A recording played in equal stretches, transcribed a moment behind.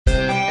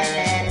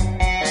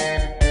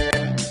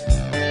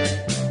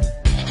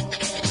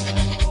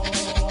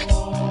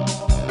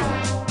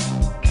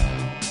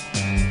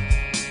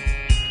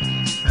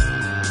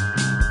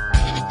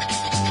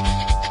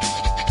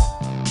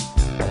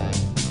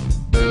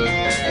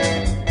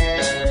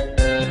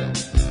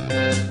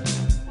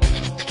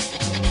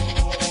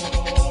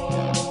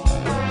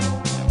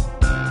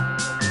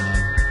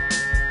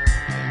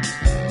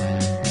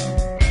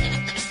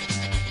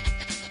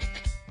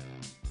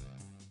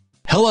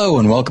Hello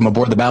and welcome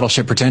aboard the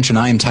Battleship Pretension.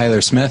 I am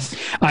Tyler Smith.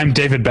 I'm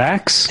David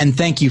Bax. And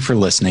thank you for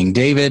listening.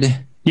 David.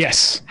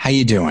 Yes. How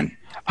you doing?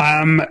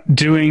 I'm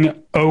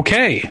doing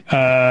okay.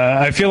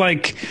 I feel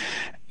like,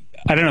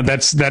 I don't know,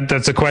 that's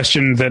a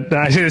question that,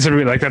 I say this every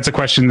week, like that's a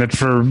question that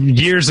for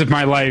years of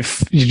my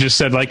life, you just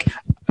said like,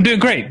 I'm doing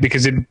great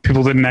because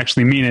people didn't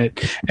actually mean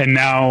it. And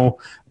now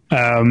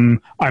I'm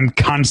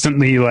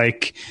constantly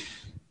like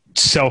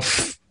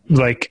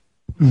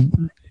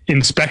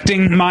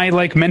inspecting my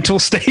like mental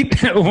state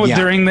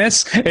during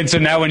this. And so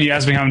now when you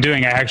ask me how I'm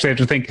doing, I actually have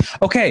to think,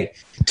 okay,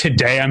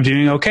 today I'm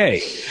doing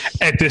okay.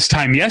 At this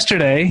time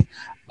yesterday,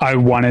 I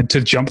wanted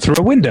to jump through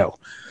a window.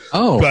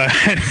 Oh, but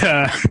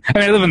I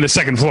mean, I live on the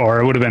second floor.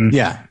 It would have been,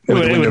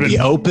 would the window be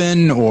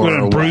open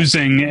or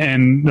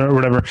bruising or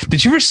whatever.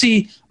 Did you ever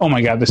see, oh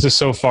my God, this is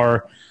so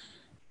far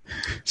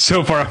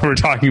off we're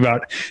talking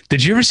about.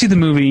 Did you ever see the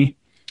movie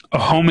A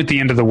Home at the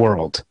End of the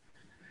World?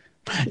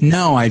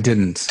 No, I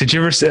didn't. Did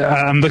you ever see,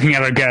 I'm looking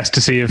at our guest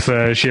to see if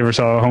she ever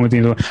saw A Home at the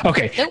End of the World.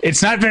 Okay. Nope.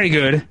 It's not very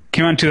good.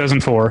 Came out in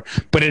 2004,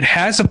 but it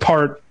has a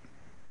part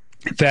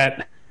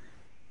that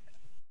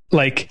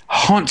like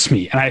haunts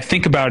me. And I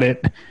think about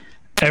it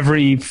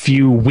every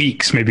few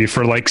weeks, maybe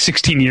for like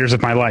 16 years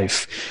of my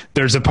life.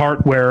 There's a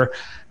part where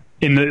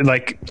in the,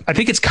 like, I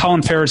think it's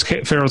Colin Farrell's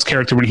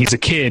character when he's a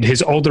kid,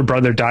 his older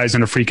brother dies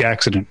in a freak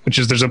accident, which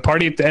is there's a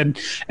party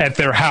at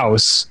their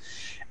house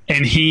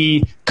and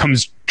he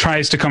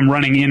tries to come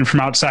running in from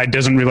outside,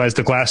 doesn't realize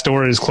the glass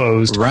door is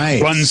closed,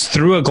 runs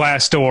through a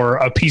glass door,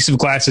 a piece of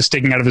glass is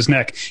sticking out of his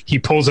neck. He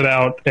pulls it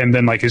out and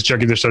then like his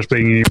jugular starts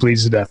bleeding and he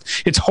bleeds to death.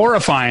 It's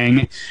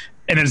horrifying.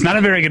 And it's not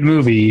a very good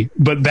movie,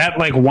 but that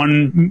like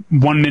 1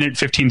 minute,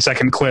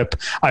 15-second clip,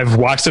 I've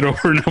watched it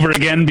over and over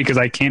again because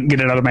I can't get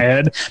it out of my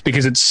head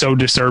because it's so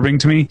disturbing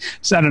to me.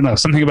 So I don't know,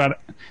 something about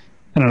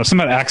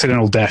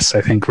accidental deaths,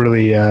 I think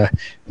really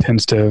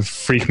tends to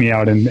freak me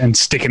out and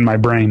stick in my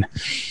brain.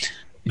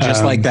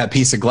 Just like that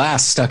piece of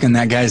glass stuck in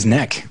that guy's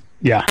neck.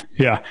 Yeah.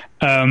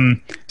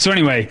 So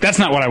anyway, that's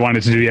not what I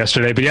wanted to do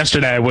yesterday, but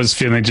yesterday I was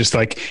feeling just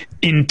like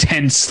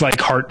intense, like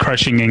heart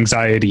crushing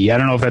anxiety. I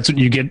don't know if that's what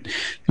you get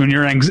when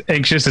you're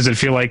anxious. Does it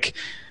feel like,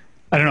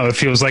 I don't know, it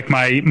feels like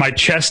my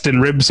chest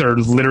and ribs are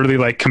literally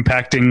like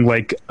compacting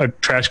like a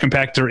trash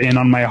compactor in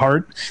on my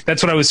heart.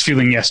 That's what I was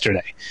feeling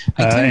yesterday,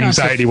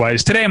 anxiety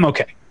wise. Today I'm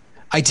okay.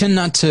 I tend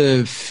not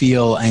to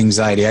feel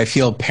anxiety. I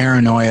feel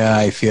paranoia.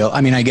 I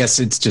guess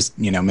it's just,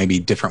 maybe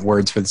different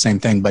words for the same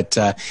thing. But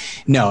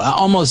no,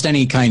 almost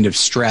any kind of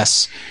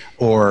stress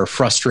or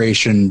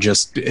frustration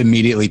just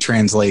immediately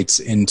translates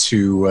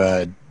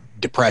into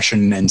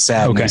depression and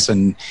sadness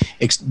and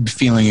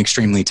feeling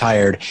extremely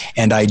tired.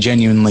 And I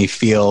genuinely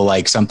feel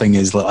like something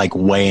is like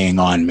weighing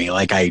on me.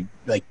 Like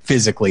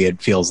physically it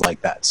feels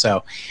like that.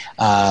 So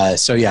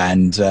yeah.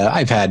 And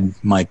I've had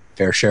my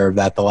fair share of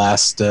that the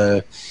last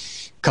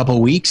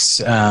couple weeks,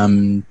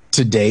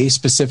 today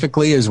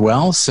specifically as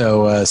well.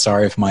 So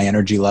sorry if my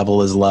energy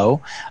level is low.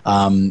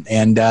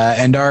 And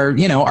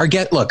our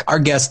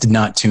guest did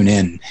not tune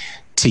in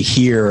to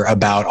hear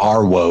about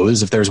our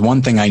woes. If there's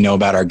one thing I know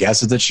about our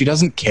guest is that she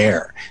doesn't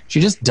care. She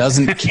just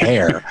doesn't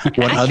care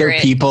what other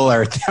people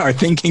are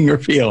thinking or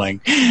feeling.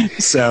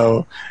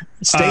 So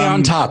stay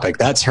on topic.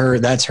 That's her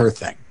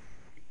thing.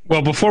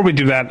 Well, before we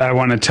do that, I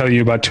want to tell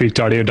you about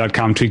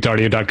tweakedaudio.com.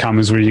 Tweakedaudio.com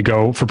is where you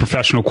go for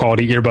professional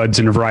quality earbuds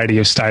in a variety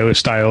of stylish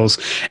styles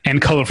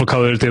and colorful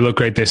colors. They look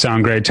great. They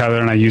sound great. Tyler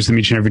and I use them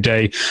each and every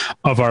day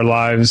of our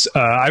lives.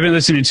 I've been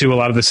listening to a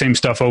lot of the same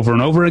stuff over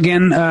and over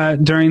again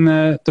during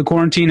the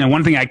quarantine. And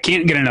one thing I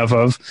can't get enough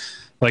of,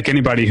 like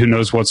anybody who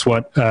knows what's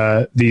what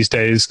these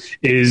days,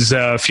 is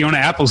Fiona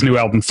Apple's new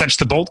album, Fetch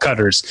the Bolt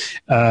Cutters.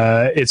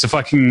 It's a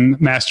fucking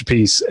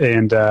masterpiece,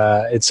 and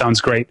it sounds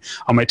great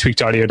on my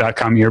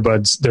tweakedaudio.com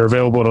earbuds. They're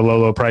available at a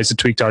low price at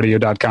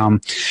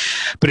tweakedaudio.com.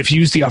 But if you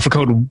use the offer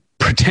code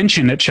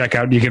pretension at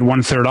checkout, you get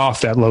 1/3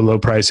 off that low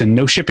price and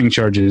no shipping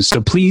charges.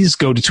 So please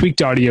go to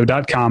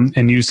tweakedaudio.com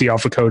and use the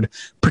offer code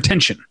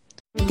pretension.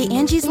 The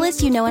Angie's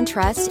List you know and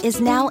trust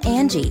is now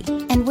Angie,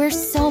 and we're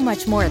so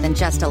much more than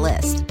just a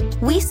list.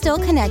 We still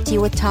connect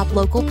you with top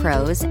local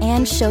pros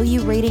and show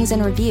you ratings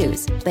and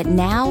reviews, but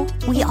now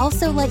we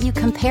also let you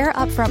compare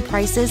upfront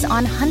prices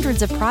on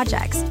hundreds of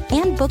projects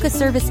and book a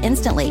service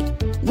instantly.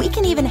 We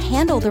can even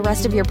handle the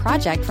rest of your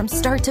project from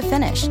start to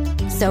finish.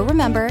 So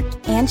remember,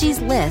 Angie's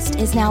List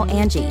is now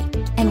Angie,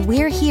 and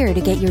we're here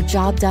to get your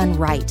job done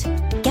right.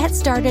 Get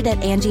started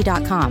at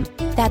Angie.com.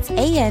 That's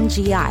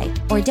ANGI,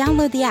 or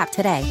download the app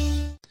today.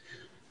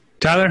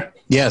 Tyler?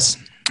 Yes.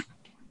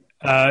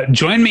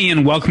 Join me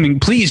in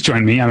welcoming, please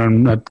join me.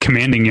 I'm not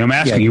commanding you. I'm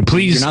asking you,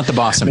 please. You're not the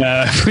boss of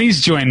me.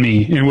 Please join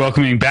me in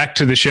welcoming back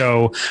to the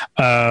show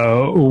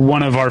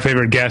one of our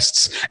favorite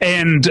guests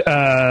and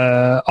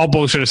all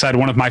bullshit aside,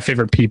 one of my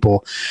favorite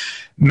people,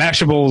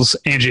 Mashable's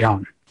Angie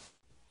Han.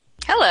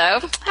 Hello.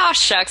 Oh,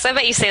 shucks. I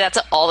bet you say that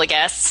to all the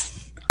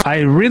guests. I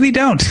really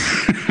don't.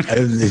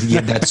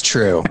 Yeah, that's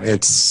true.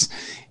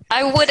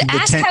 I would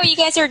ask how you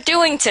guys are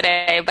doing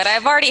today, but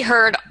I've already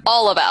heard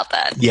all about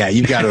that. Yeah,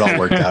 you've got it all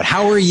worked out.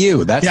 How are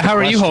you? How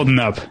are you holding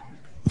up?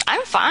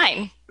 I'm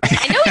fine.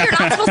 I know you're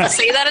not supposed to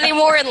say that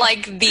anymore in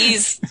like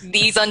these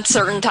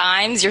uncertain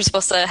times. You're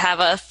supposed to have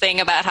a thing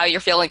about how you're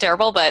feeling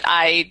terrible, but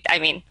I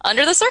mean,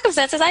 under the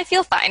circumstances, I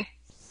feel fine.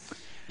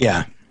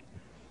 Yeah.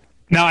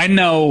 Now, I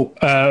know,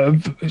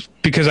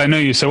 because I know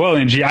you so well,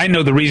 Angie, I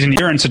know the reason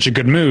you're in such a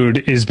good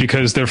mood is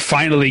because they're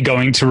finally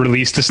going to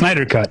release the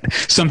Snyder Cut,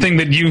 something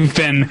that you've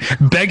been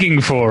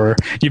begging for.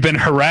 You've been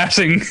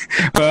harassing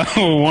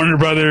Warner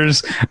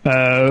Brothers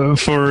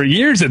for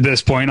years at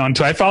this point.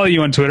 I follow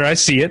you on Twitter. I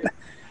see it.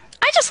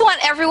 I just want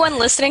everyone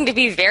listening to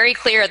be very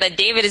clear that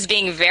David is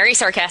being very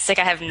sarcastic.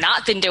 I have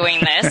not been doing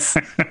this,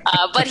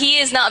 but he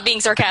is not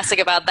being sarcastic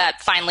about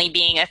that finally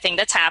being a thing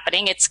that's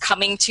happening. It's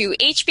coming to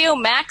HBO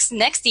Max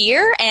next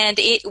year, and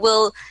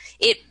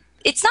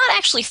it's not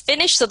actually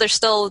finished, so they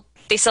still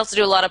have to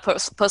do a lot of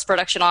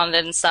post-production on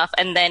it and stuff,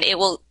 and then it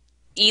will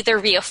either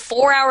be a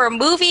 4-hour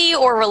movie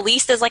or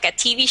released as like a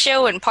TV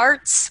show in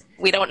parts.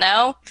 We don't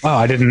know. Wow,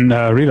 I didn't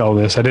read all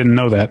this. I didn't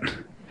know that.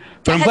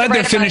 But I'm glad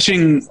they're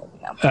finishing...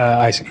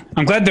 I see.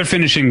 I'm glad they're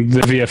finishing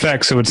the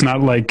VFX, so it's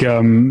not like...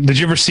 did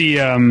you ever see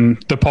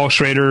the Paul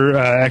Schrader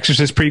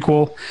Exorcist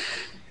prequel?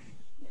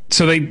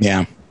 So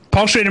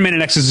Paul Schrader made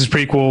an Exorcist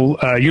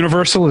prequel.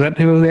 Universal, is that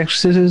who the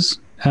Exorcist is?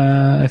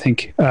 I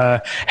think.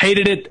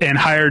 Hated it and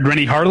hired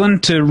Rennie Harlan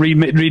to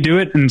redo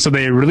it, and so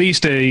they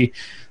released a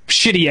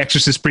shitty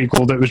Exorcist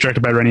prequel that was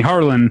directed by Rennie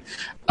Harlan,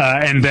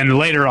 and then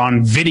later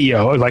on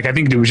video, like I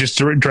think it was just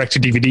direct to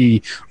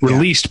DVD,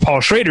 released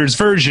Paul Schrader's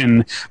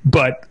version,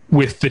 but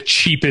with the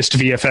cheapest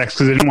VFX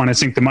because they didn't want to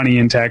sink the money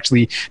in to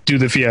actually do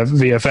the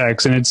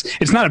VFX. And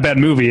it's not a bad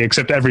movie,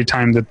 except every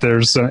time that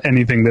there's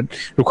anything that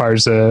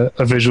requires a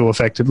visual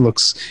effect,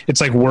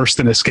 it's like worse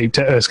than Escape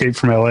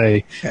from LA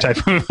type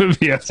of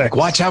VFX. Like,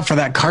 watch out for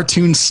that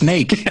cartoon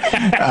snake,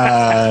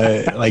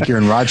 like you're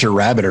in Roger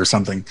Rabbit or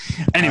something.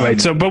 Anyway,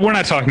 but we're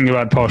not talking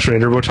about Paul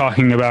Schrader. We're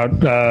talking about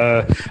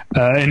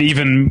an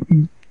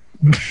even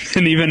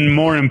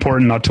more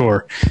important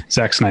auteur,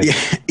 Zack Snyder.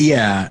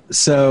 Yeah.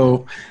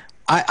 So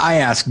I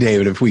asked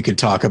David if we could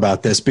talk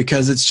about this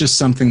because it's just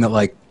something that,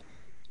 like,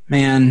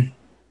 man,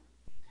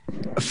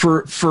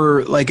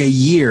 for like a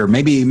year,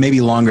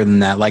 maybe longer than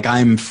that. Like,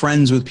 I'm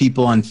friends with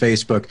people on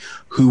Facebook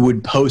who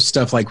would post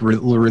stuff like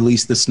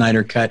release the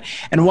Snyder Cut.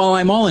 And while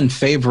I'm all in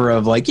favor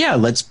of like, yeah,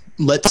 let's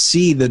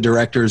see the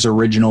director's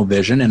original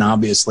vision, and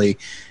obviously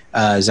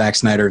Zack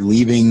Snyder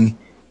leaving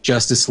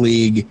Justice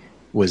League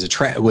was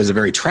a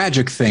very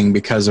tragic thing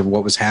because of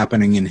what was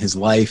happening in his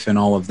life and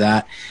all of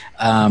that.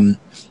 But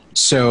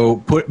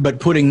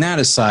putting that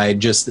aside,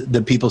 just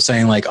the people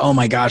saying like, oh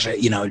my gosh, it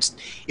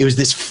was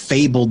this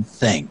fabled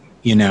thing,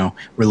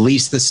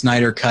 release the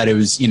Snyder Cut. It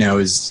was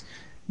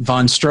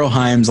von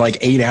Stroheim's like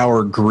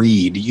 8-hour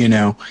greed,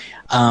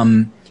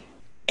 and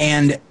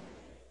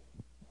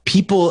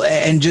people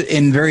and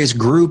in various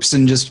groups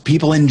and just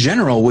people in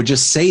general would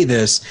just say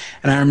this.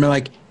 And I remember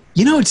like,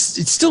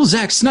 it's still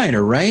Zack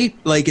Snyder, right?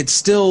 Like, it's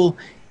still,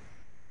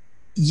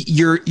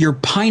 you're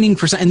pining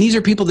for something. And these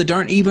are people that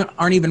aren't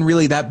even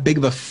really that big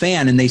of a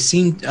fan, and they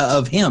seem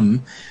of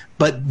him,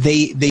 but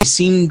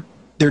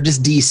they're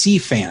just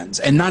DC fans,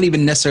 and not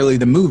even necessarily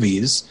the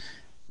movies,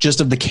 just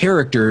of the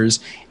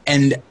characters.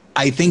 And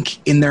I think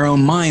in their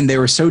own mind, they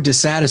were so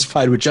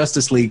dissatisfied with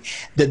Justice League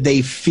that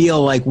they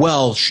feel like,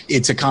 well,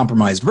 it's a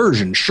compromised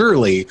version.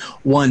 Surely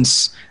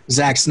once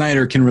Zack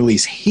Snyder can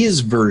release his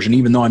version,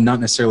 even though I'm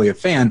not necessarily a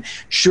fan,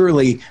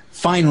 surely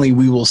finally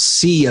we will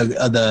see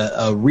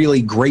a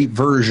really great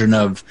version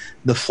of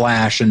the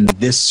Flash and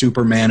this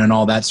Superman and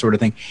all that sort of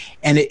thing.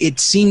 And they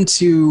seem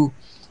to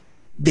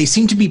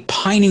be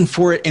pining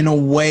for it in a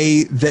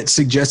way that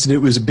suggested it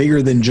was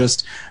bigger than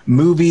just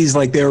movies.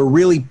 Like, they were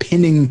really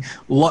pinning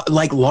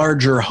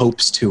larger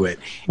hopes to it.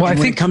 Well, and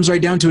when it comes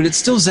right down to it, it's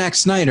still Zack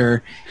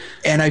Snyder,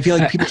 and I feel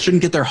like people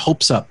shouldn't get their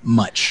hopes up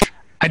much.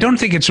 I don't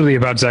think it's really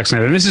about Zack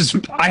Snyder.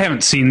 I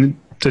haven't seen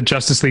the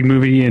Justice League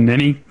movie in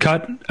any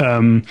cut,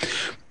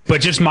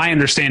 but just my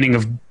understanding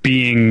of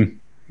being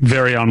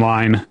very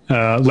online,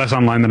 less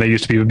online than I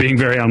used to be, but being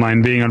very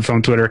online, being on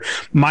film Twitter.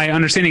 My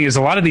understanding is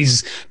a lot of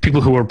these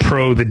people who are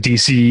pro the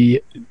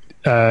DC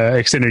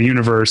extended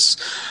universe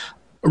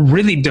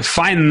really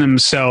define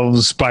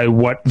themselves by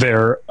what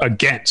they're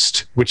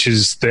against, which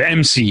is the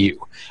MCU.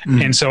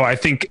 Mm. And so I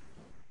think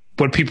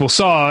what people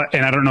saw,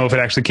 and I don't know if it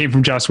actually came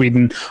from Joss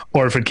Whedon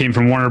or if it came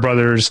from Warner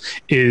Brothers,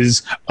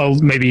 is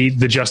maybe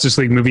the Justice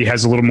League movie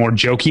has a little more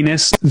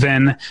jokiness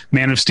than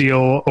Man of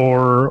Steel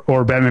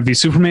or Batman v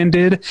Superman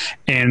did,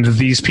 and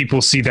these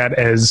people see that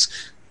as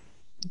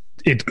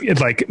it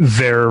like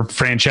their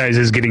franchise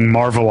is getting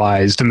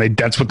Marvelized, and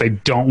that's what they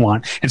don't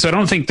want. And so I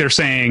don't think they're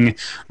saying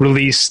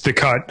release the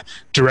cut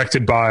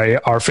directed by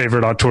our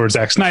favorite auteur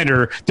Zack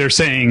Snyder. They're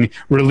saying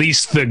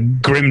release the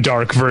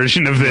grimdark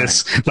version of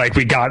this, right, like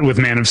we got with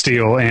Man of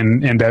Steel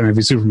and Batman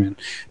v Superman.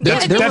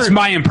 That's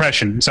my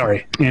impression.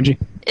 Sorry, Angie.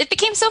 It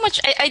became so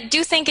much. I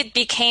do think it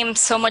became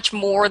so much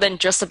more than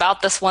just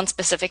about this one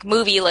specific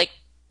movie. Like,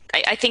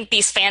 I think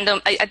these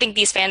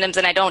fandoms,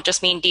 and I don't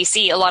just mean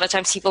DC, a lot of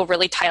times people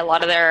really tie a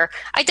lot of their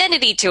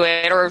identity to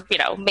it, or,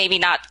 maybe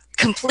not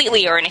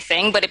completely or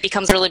anything, but it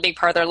becomes a really big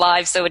part of their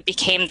lives. So it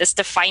became this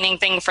defining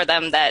thing for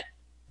them that,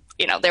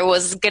 you know, there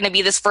was going to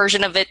be this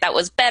version of it that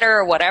was better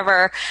or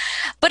whatever.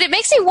 But it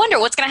makes me wonder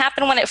what's going to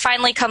happen when it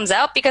finally comes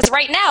out, because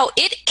right now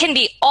it can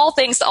be all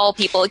things to all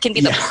people. It can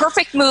be the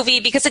perfect movie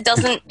because it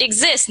doesn't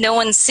exist. No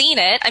one's seen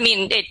it. I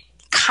mean, it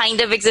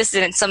kind of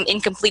existed in some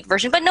incomplete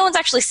version, but no one's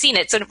actually seen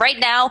it. So right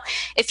now,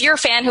 if you're a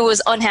fan who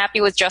was unhappy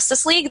with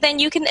Justice League, then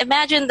you can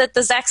imagine that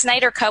the Zack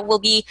Snyder cut will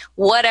be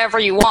whatever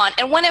you want.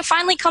 And when it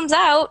finally comes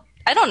out,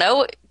 I don't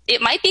know, it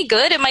might be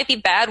good, it might be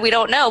bad, we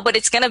don't know, but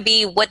it's going to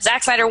be what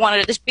Zack Snyder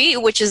wanted it to be,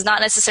 which is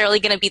not necessarily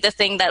going to be the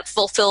thing that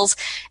fulfills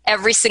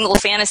every single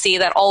fantasy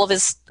that all of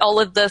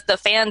the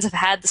fans have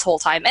had this whole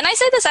time. And I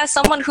say this as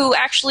someone who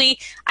actually,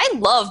 I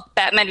love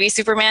Batman v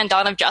Superman: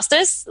 Dawn of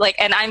Justice,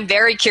 and I'm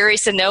very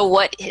curious to know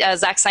what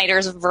Zack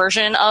Snyder's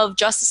version of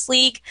Justice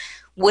League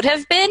would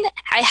have been.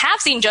 I have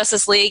seen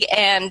Justice League,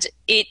 and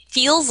it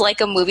feels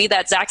like a movie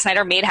that Zack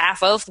Snyder made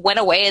half of, went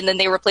away, and then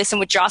they replaced him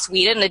with Joss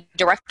Whedon, a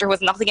director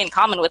with nothing in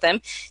common with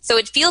him. So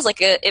it feels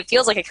like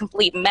a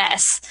complete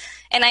mess.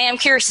 And I am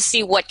curious to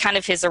see what kind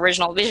of his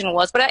original vision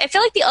was. But I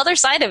feel like the other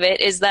side of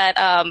it is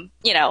that,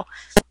 you know,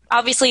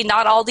 obviously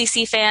not all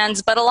DC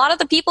fans, but a lot of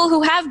the people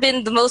who have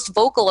been the most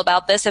vocal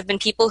about this have been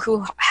people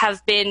who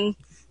have been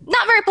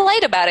not very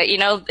polite about it. You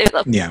know,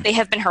 they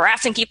have been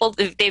harassing people.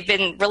 They've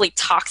been really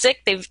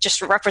toxic. They've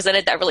just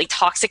represented that really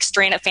toxic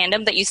strain of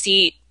fandom that you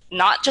see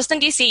not just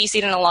in DC. You see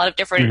it in a lot of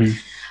different,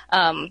 in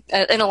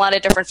a lot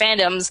of different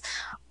fandoms.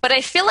 But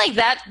I feel like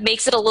that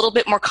makes it a little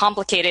bit more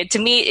complicated. To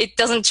me, it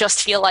doesn't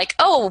just feel like,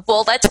 oh,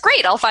 well, that's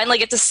great. I'll finally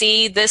get to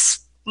see this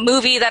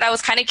movie that I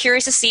was kind of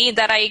curious to see,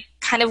 that I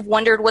kind of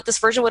wondered what this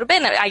version would have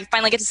been. I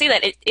finally get to see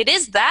that. It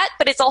is that,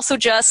 but it's also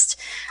just,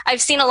 I've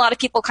seen a lot of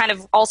people kind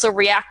of also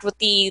react with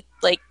the,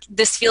 like,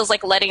 this feels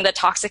like letting the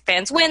toxic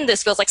fans win.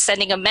 This feels like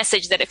sending a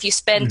message that if you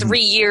spend 3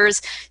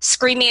 years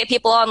screaming at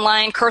people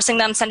online, cursing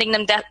them, sending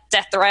them death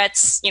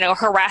threats, you know,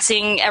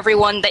 harassing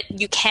everyone that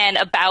you can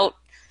about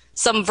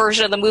some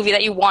version of the movie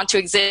that you want to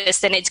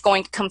exist, and it's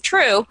going to come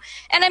true.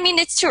 And I mean,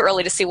 it's too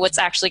early to see what's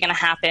actually going to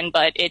happen,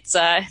 but it's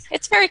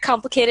very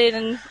complicated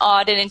and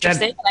odd and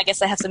interesting, and I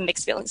guess I have some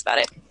mixed feelings about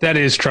it. That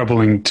is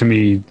troubling to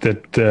me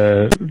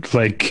that,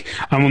 like,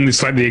 I'm only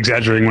slightly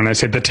exaggerating when I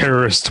say the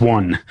terrorists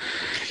won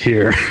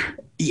here.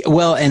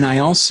 Well, and I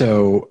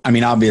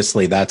mean,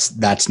 obviously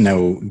that's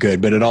no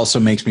good, but it also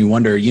makes me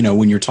wonder, you know,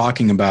 when you're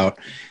talking about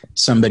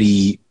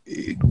somebody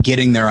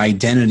getting their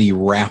identity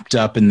wrapped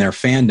up in their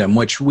fandom,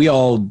 which we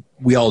all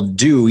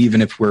do,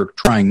 even if we're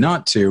trying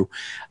not to.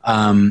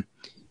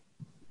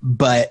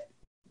 But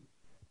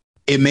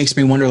it makes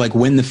me wonder, like,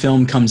 when the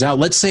film comes out,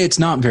 let's say it's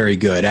not very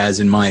good, as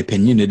in my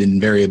opinion, it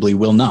invariably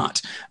will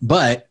not.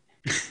 But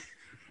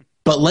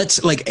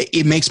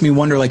it makes me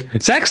wonder,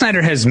 like, Zack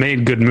Snyder has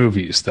made good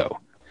movies, though.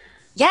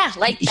 Yeah,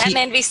 like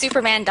Batman v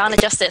Superman: Dawn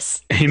of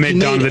Justice. He made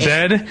Dawn of the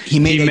Dead. He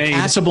made a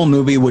passable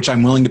movie, which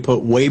I'm willing to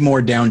put way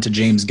more down to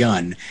James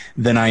Gunn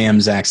than I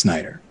am Zack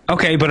Snyder.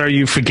 Okay, but are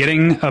you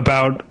forgetting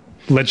about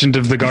Legend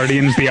of the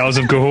Guardians: The Owls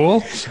of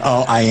Ga'Hoole?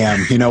 Oh, I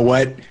am. You know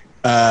what?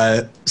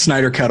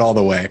 Snyder cut all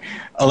the way.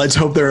 Let's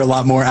hope there are a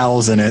lot more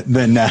owls in it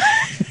than.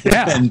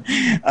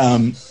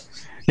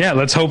 Yeah,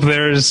 let's hope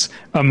there's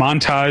a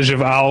montage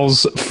of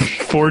owls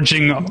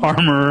forging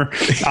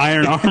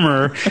iron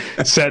armor,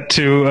 set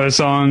to a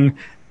song,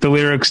 the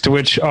lyrics to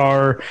which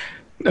are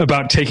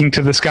about taking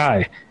to the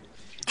sky.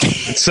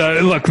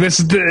 So, look, this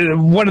is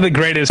one of the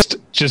greatest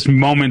just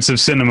moments of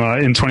cinema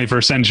in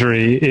 21st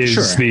century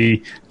is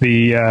the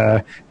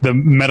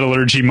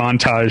metallurgy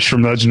montage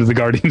from Legend of the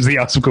Guardians: The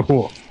Owls of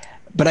Ga'Hoole.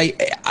 But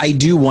I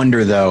do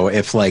wonder, though,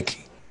 if, like,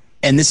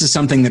 and this is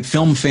something that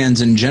film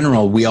fans in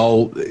general, we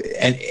all,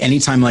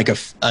 anytime like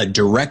a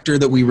director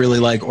that we really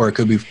like, or it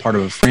could be part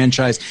of a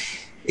franchise,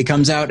 it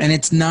comes out and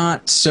it's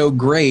not so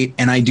great.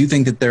 And I do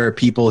think that there are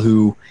people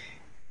who,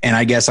 and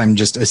I guess I'm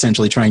just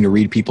essentially trying to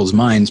read people's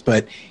minds,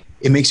 but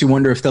it makes you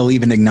wonder if they'll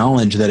even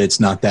acknowledge that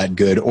it's not that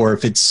good, or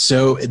if they're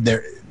so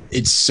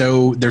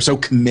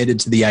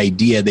committed to the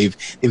idea. They've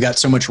got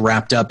so much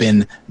wrapped up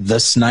in the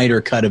Snyder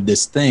cut of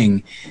this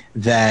thing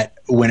that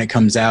when it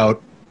comes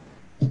out,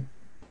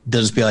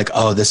 they'll just be like,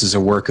 oh, this is a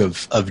work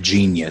of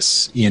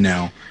genius, you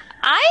know?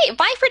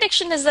 My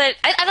prediction is that,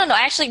 I don't know,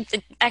 actually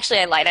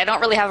I lied. I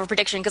don't really have a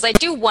prediction, because I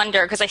do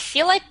wonder, because I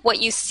feel like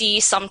what you see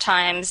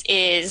sometimes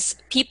is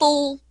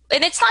people,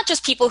 and it's not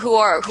just people who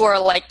are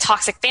like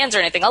toxic fans or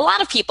anything. A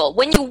lot of people,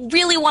 when you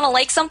really want to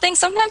like something,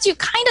 sometimes you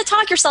kind of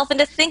talk yourself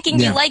into thinking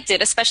you liked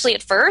it, especially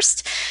at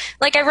first.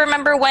 Like, I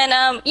remember when,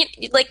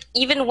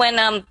 even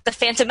when The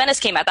Phantom Menace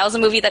came out, that was a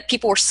movie that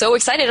people were so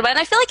excited about. And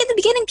I feel like in the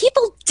beginning,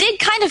 people did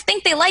kind of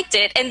think they liked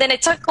it. And then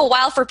it took a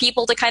while for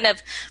people to kind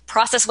of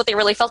process what they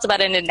really felt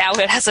about it. And now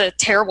it has a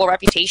terrible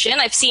reputation.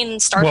 I've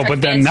seen Star Trek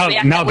fans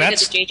react that way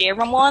to the J.J.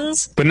 Abrams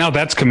ones. But now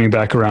that's coming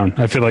back around.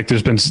 I feel like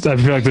there's been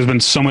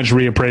so much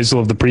reappraisal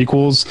of the prequels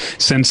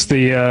since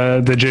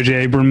the J.J.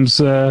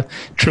 Abrams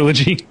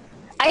trilogy.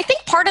 I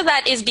think part of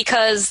that is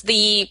because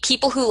the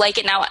people who like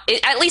it now,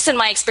 at least in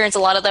my experience, a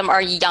lot of them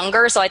are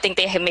younger, so I think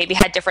they have maybe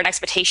had different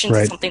expectations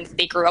of something that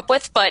they grew up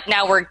with. But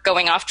now we're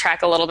going off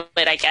track a little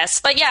bit, I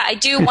guess. But yeah, I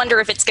do wonder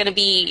if it's going to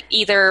be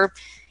either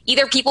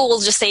people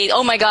will just say,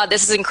 oh my God,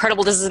 this is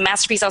incredible, this is a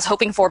masterpiece I was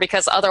hoping for,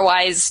 because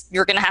otherwise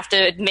you're going to have to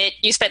admit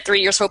you spent 3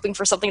 years hoping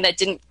for something that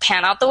didn't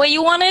pan out the way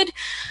you wanted.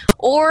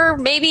 Or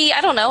maybe, I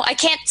don't know, I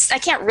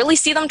can't really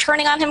see them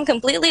turning on him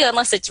completely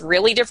unless it's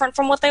really different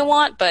from what they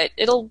want, but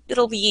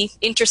it'll be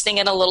interesting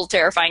and a little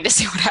terrifying to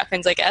see what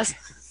happens, I guess.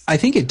 I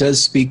think it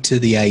does speak to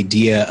the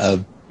idea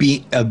of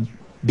being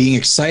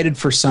excited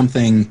for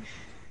something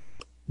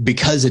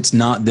because it's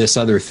not this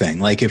other thing.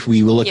 Like if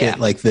we look at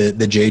like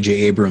the J.J.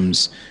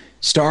 Abrams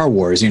Star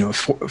Wars,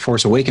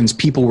 Force Awakens,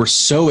 people were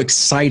so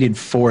excited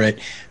for it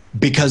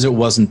because it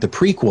wasn't the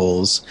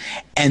prequels.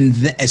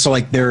 And so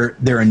like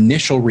their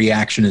initial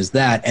reaction is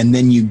that, and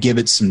then you give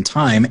it some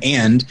time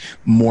and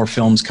more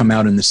films come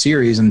out in the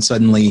series and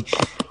suddenly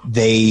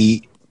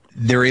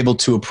they're able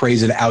to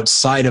appraise it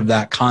outside of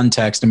that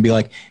context and be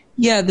like,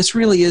 yeah, this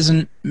really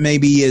isn't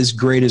maybe as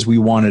great as we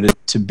wanted it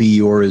to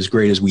be or as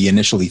great as we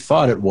initially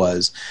thought it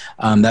was.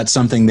 That's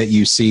something that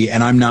you see,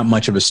 and I'm not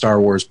much of a Star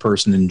Wars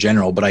person in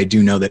general, but I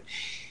do know that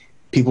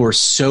people are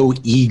so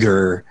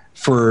eager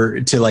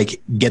to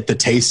like get the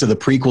taste of the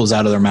prequels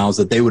out of their mouths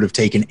that they would have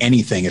taken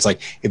anything. It's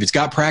like, if it's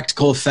got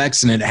practical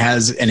effects and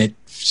it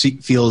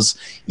feels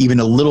even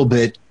a little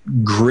bit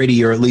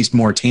gritty or at least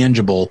more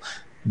tangible,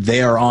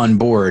 they are on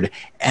board.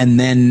 And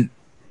then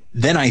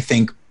I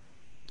think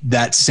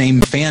that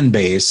same fan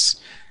base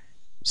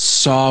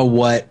saw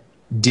what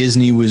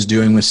Disney was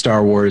doing with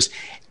Star Wars,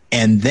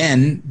 and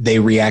then they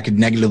reacted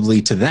negatively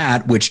to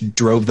that, which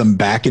drove them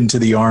back into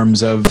the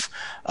arms of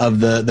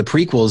the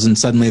prequels. And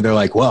suddenly they're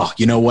like, well,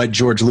 you know what,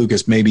 George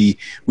Lucas, maybe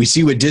we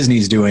see what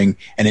Disney's doing,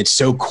 and it's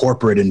so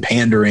corporate and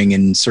pandering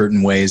in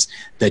certain ways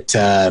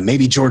that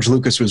maybe George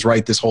Lucas was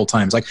right this whole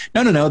time. It's like,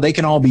 no, they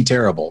can all be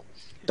terrible.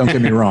 Don't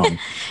get me wrong.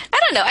 I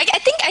don't know.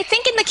 I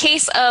think in the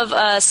case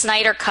of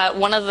Snyder Cut,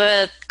 one of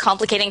the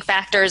complicating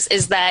factors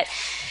is that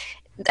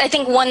I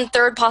think one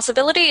third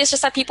possibility is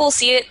just that people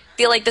see it,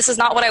 feel like this is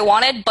not what I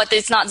wanted, but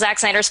it's not Zack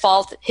Snyder's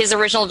fault. His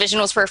original vision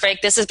was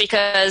perfect. This is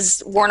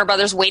because Warner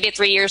Brothers waited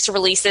 3 years to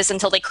release this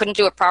until they couldn't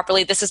do it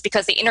properly. This is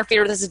because they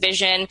interfered with his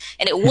vision,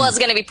 and it was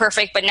going to be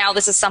perfect, but now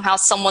this is somehow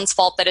someone's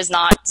fault that is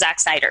not Zack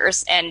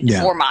Snyder's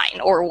or mine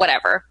or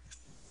whatever.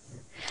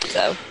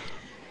 So...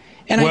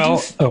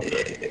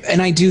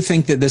 And I do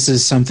think that this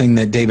is something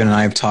that David and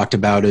I have talked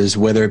about, is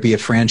whether it be a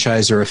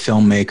franchise or a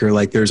filmmaker,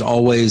 like there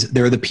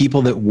are the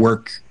people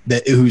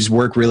whose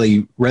work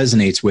really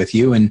resonates with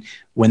you. And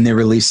when they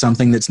release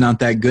something that's not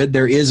that good,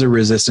 there is a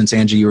resistance.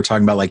 Angie, you were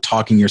talking about like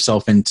talking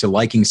yourself into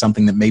liking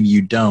something that maybe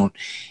you don't.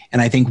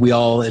 And I think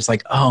it's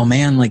like, oh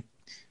man, like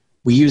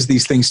we use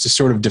these things to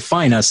sort of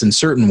define us in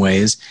certain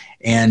ways.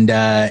 And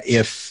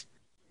if,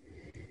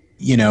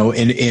 in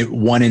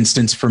one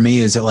instance for me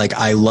is that like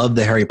I love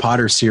the Harry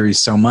Potter series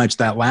so much,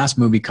 that last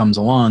movie comes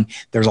along,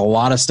 there's a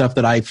lot of stuff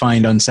that I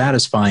find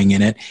unsatisfying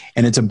in it,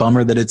 and it's a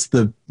bummer that it's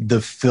the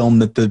film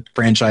that the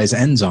franchise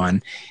ends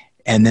on.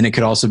 And then it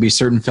could also be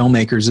certain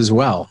filmmakers as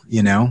well.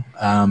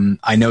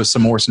 I know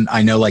some Orson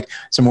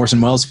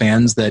Welles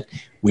fans that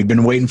we've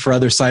been waiting for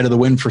Other Side of the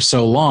Wind for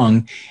so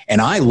long, and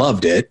I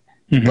loved it.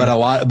 Mm-hmm. But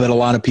a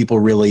lot of people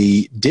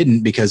really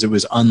didn't, because it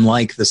was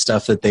unlike the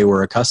stuff that they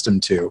were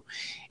accustomed to.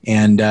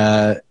 And,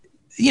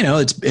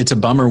 it's a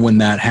bummer when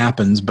that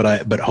happens,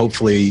 but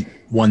hopefully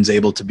one's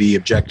able to be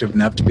objective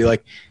enough to be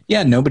like,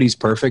 yeah, nobody's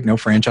perfect. No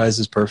franchise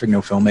is perfect.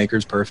 No filmmaker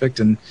is perfect.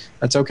 And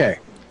that's okay.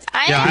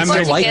 I am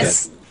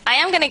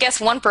going to guess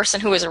one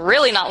person who is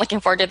really not looking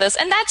forward to this,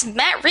 and that's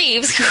Matt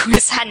Reeves, who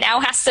now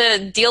has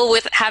to deal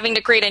with having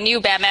to create a new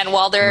Batman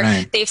while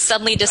they've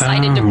suddenly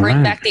decided to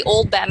bring back the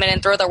old Batman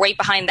and throw their weight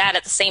behind that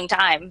at the same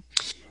time.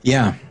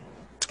 Yeah.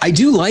 I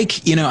do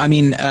like,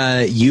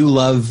 you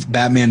love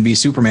Batman v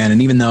Superman,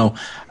 and even though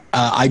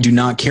I do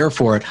not care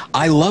for it,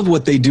 I love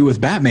what they do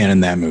with Batman in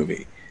that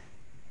movie.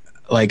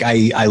 Like,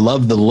 I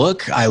love the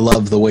look. I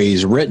love the way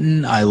he's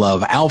written. I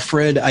love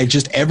Alfred.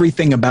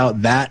 Everything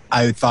about that,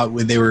 I thought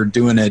they were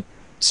doing it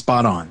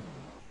spot on.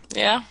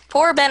 Yeah.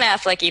 Poor Ben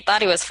Affleck. He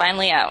thought he was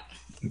finally out.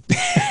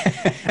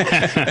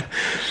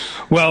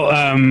 Well,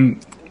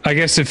 I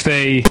guess if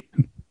they...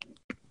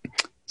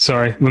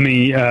 Sorry, let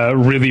me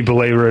really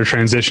belabor a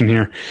transition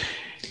here.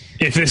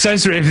 If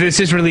this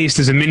is released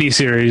as a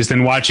miniseries,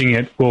 then watching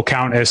it will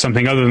count as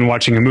something other than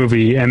watching a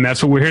movie, and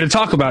that's what we're here to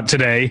talk about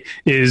today,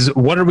 is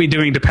what are we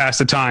doing to pass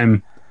the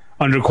time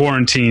under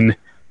quarantine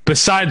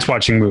besides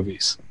watching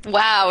movies?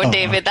 Wow,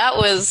 David, that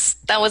was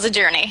a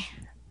journey.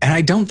 And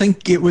I don't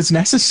think it was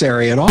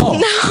necessary at all.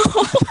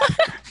 No.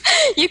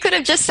 You could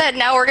have just said,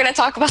 now we're going to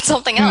talk about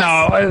something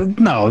else.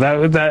 No,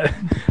 that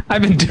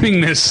I've been doing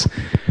this...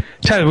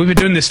 Tyler, we've been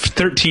doing this for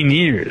 13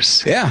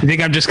 years. Yeah. You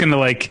think I'm just going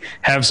to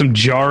have some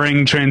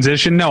jarring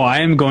transition? No, I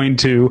am going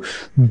to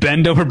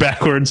bend over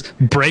backwards,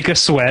 break a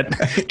sweat,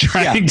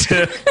 trying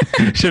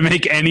to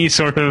make any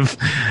sort of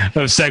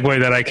segue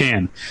that I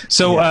can.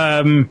 So,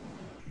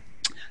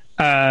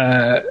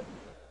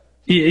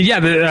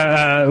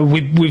 Yeah,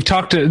 we've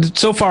talked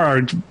so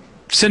far.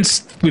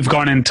 Since we've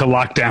gone into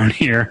lockdown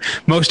here,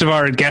 most of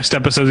our guest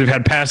episodes, we've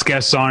had past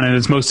guests on, and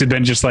it's mostly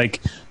been just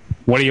like,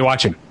 what are you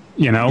watching?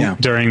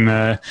 During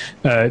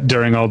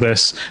all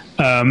this,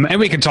 and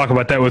we can talk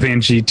about that with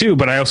Angie too.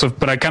 But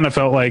I kind of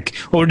felt like,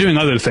 well, we're doing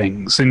other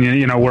things, and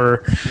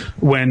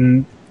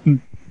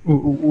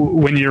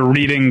when you're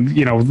reading,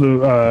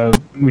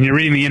 when you're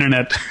reading the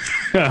internet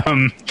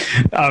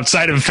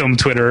outside of film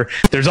Twitter,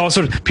 there's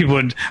also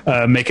people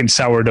making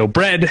sourdough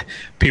bread.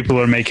 People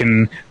are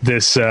making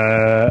this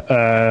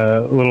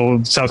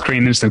little South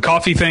Korean instant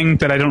coffee thing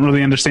that I don't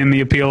really understand the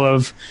appeal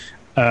of.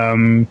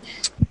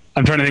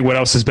 I'm trying to think what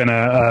else has been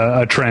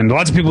a trend.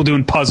 Lots of people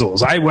doing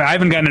puzzles. I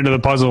haven't gotten into the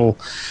puzzle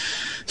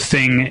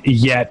thing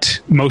yet,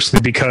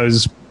 mostly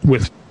because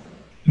with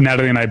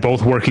Natalie and I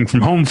both working from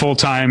home full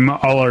time,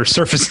 all our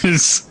surface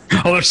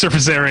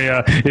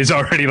area is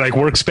already like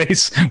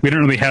workspace. We don't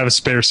really have a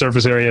spare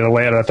surface area to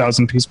lay out a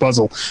 1,000-piece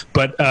puzzle.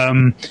 But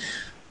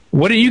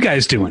what are you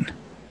guys doing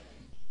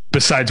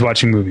besides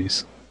watching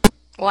movies?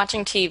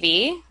 Watching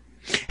TV.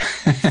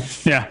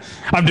 Yeah,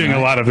 I'm doing a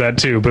lot of that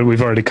too, but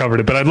we've already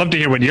covered it. But I'd love to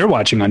hear what you're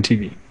watching on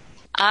TV.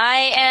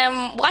 I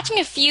am watching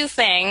a few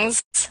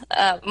things.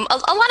 A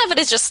lot of it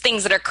is just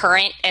things that are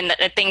current and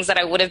things that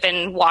I would have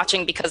been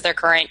watching because they're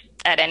current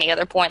at any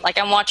other point. Like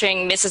I'm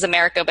watching Mrs.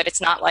 America, but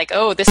it's not like,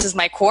 oh, this is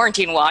my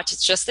quarantine watch.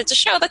 It's a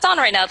show that's on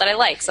right now that I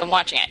like, so I'm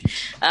watching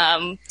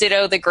it.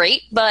 Ditto The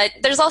Great, but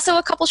there's also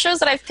a couple shows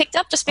that I've picked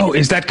up just because. Oh,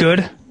 is that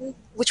good?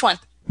 Which one?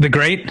 The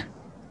Great?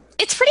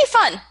 It's pretty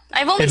fun.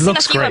 I've only seen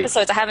a few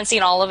episodes. I haven't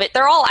seen all of it.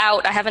 They're all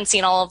out. I haven't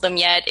seen all of them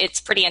yet. It's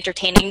pretty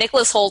entertaining.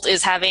 Nicholas Hoult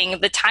is having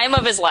the time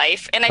of his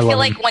life, and I feel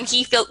like when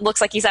he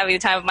looks like he's having the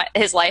time of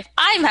his life,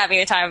 I'm having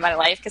the time of my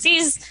life because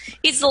he's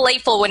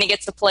delightful when he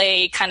gets to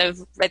play kind of,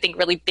 I think,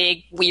 really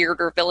big, weird,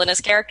 or villainous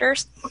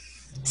characters.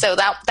 So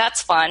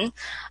that's fun.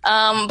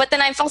 But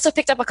then I've also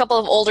picked up a couple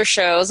of older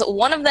shows.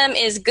 One of them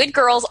is Good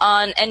Girls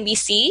on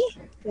NBC,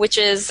 which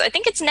is, I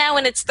think it's now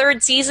in its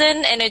third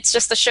season, and it's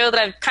just a show that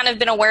I've kind of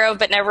been aware of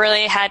but never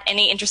really had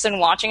any interest in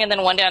watching. And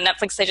then one day on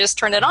Netflix, I just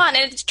turned it on,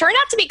 and it turned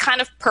out to be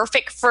kind of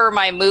perfect for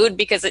my mood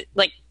because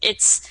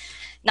it's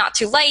not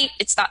too light,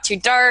 it's not too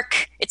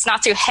dark, it's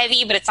not too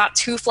heavy, but it's not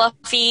too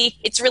fluffy.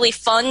 It's really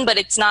fun, but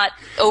it's not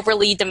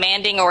overly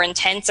demanding or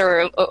intense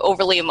or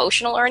overly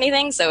emotional or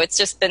anything. So it's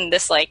just been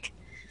this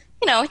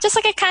just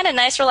like a kind of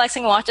nice,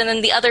 relaxing watch. And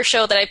then the other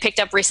show that I picked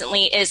up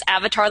recently is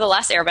Avatar: The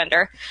Last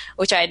Airbender,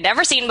 which I had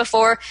never seen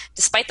before,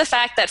 despite the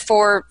fact that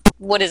for,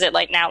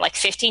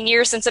 15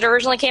 years since it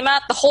originally came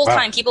out, the whole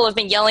time people have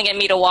been yelling at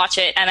me to watch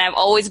it, and I've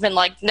always been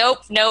like, nope,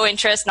 no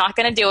interest, not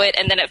going to do it.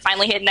 And then it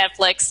finally hit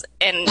Netflix,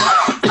 and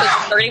it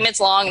was 30 minutes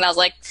long, and I was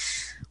like,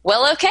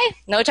 well, okay,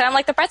 no time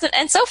like the present.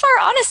 And so far,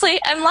 honestly,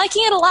 I'm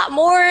liking it a lot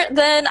more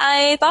than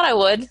I thought I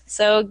would.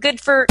 So good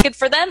for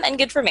them and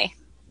good for me.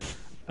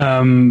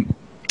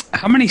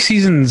 How many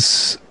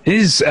seasons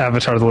is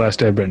Avatar: The Last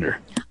Airbender?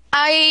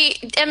 I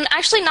am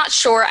actually not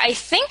sure. I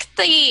think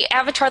the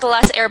Avatar: The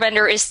Last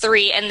Airbender is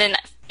 3, and then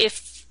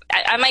if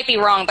I might be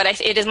wrong, but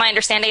it is my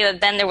understanding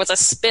that then there was a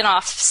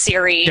spin-off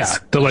series. Yeah,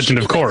 The Legend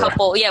of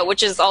Korra.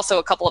 Which is also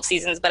a couple of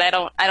seasons, but I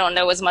don't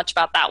know as much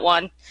about that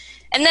one.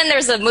 And then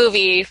there's a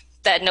movie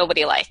that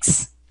nobody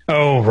likes.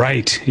 Oh,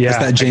 right. Yeah. It's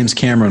that James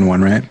Cameron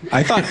one, right?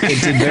 I thought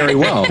it did very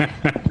well.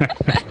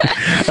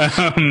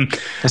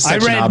 That's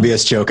such an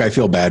obvious joke. I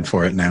feel bad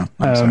for it now.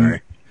 I'm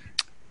sorry.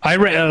 I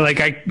read,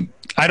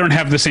 I don't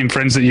have the same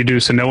friends that you do,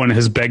 so no one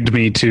has begged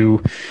me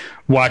to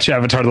watch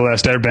Avatar: The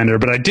Last Airbender,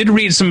 but I did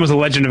read some of the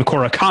Legend of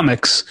Korra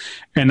comics,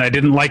 and I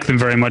didn't like them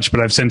very much, but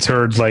I've since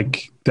heard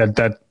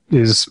that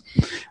is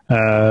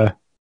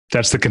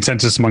that's the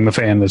consensus among the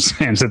fans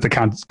that the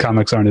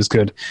comics aren't as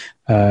good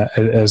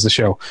as the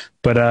show.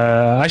 But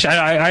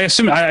I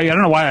assume I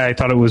don't know why I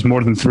thought it was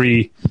more than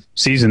 3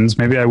 seasons.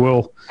 Maybe I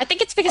will. I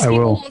think it's because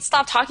people won't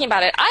stop talking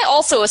about it. I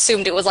also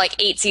assumed it was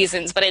like 8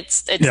 seasons, but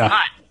it's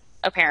not,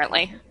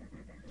 apparently.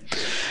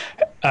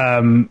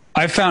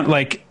 I found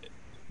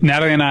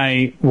Natalie and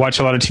I watch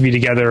a lot of TV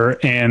together,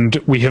 and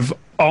we have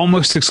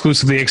almost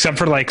exclusively, except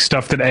for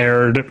stuff that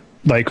aired.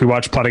 We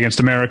watched Plot Against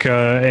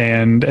America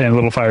and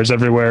Little Fires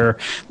Everywhere,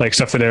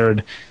 stuff that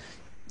aired,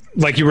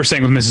 like you were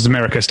saying with Mrs.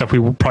 America, stuff we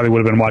probably would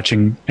have been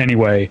watching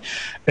anyway.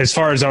 As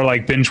far as our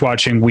binge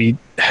watching, we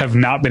have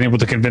not been able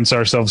to convince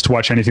ourselves to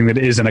watch anything that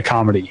isn't a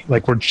comedy.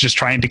 We're just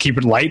trying to keep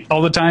it light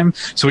all the time.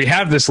 So we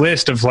have this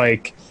list of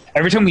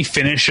every time we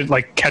finish it,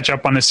 catch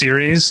up on a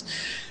series,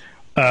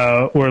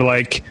 we're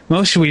like,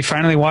 well, should we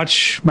finally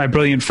watch My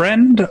Brilliant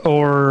Friend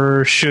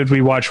or should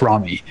we watch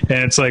Rami?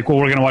 And it's we're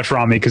going to watch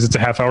Rami because it's a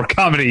half-hour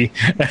comedy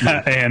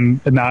and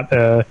not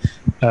a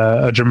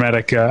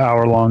dramatic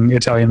hour-long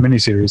Italian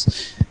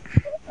miniseries.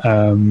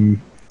 I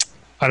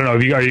don't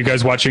know. Are you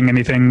guys watching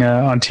anything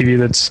on TV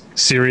that's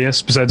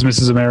serious besides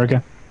Mrs.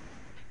 America?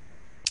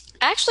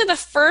 Actually, the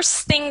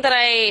first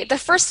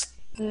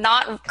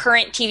not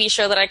current TV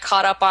show that I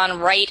caught up on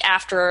right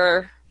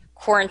after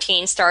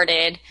quarantine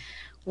started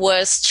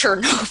was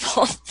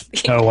Chernobyl.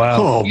 Oh wow!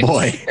 Oh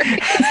boy!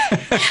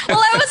 Well,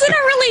 I was in a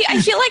really,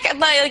 I feel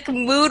like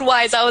mood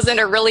wise, I was in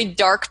a really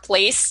dark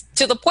place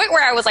to the point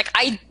where I was like,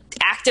 I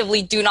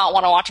actively do not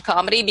want to watch a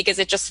comedy because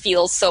it just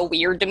feels so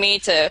weird to me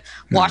to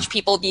watch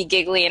people be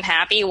giggly and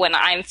happy when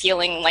I'm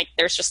feeling like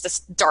there's just this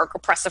dark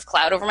oppressive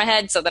cloud over my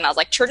head. So then I was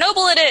like,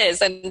 Chernobyl it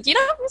is, and you know,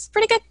 it was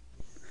pretty good.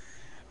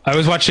 I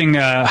was watching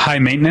High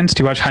Maintenance.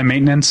 Do you watch High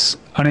Maintenance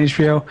on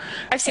HBO?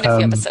 I've seen a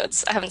few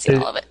episodes. I haven't seen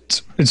all of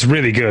it. It's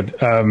really good.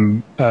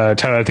 Tyler,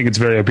 I think it's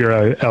very up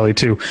your alley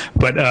too.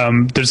 But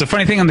there's a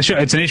funny thing on the show.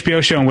 It's an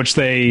HBO show in which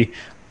they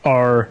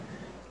are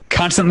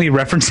constantly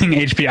referencing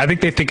HBO. I think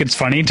they think it's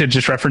funny to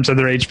just reference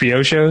other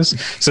HBO shows.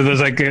 So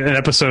there's like an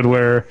episode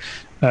where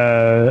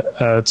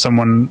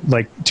someone,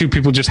 like two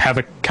people just have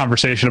a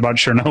conversation about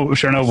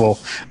Chernobyl.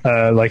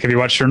 Like, have you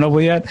watched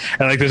Chernobyl yet?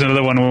 And like there's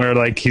another one where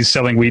like he's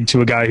selling weed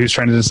to a guy who's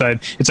trying to decide,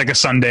 it's like a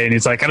Sunday, and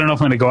he's like, I don't know if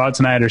I'm going to go out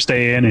tonight or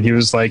stay in. And he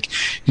was like,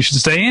 you should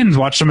stay in and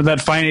watch some of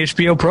that fine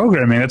HBO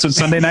programming. That's what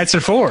Sunday nights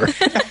are for.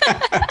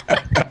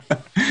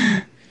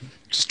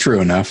 It's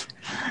true enough.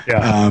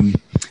 Yeah.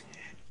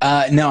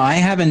 No, I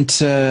haven't.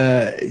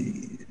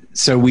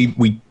 So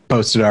we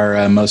posted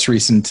our most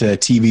recent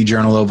TV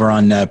journal over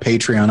on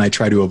Patreon. I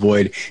try to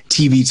avoid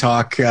TV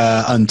talk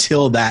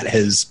until that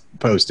has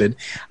posted.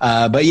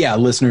 But yeah,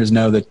 listeners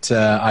know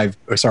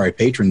that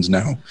patrons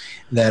know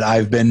that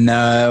I've been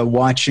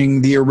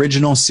watching the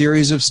original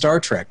series of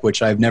Star Trek,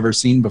 which I've never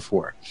seen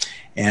before.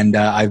 And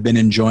I've been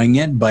enjoying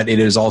it, but it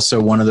is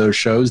also one of those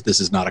shows. This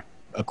is not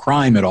a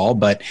crime at all,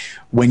 but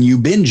when you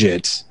binge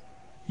it,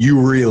 you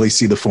really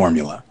see the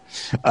formula.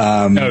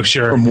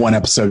 Sure. From one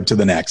episode to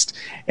the next,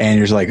 and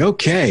you're just like,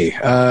 okay,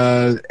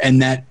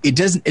 and that it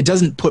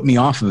doesn't put me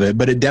off of it,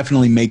 but it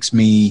definitely makes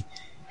me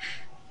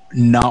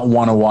not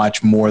want to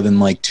watch more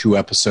than like 2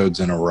 episodes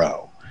in a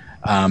row,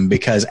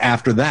 because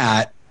after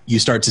that you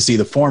start to see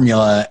the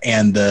formula,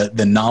 and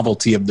the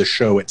novelty of the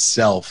show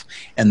itself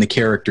and the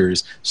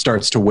characters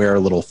starts to wear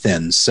a little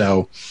thin.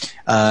 So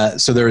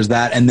there's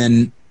that, and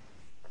then.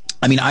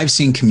 I mean, I've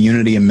seen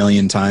Community a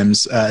million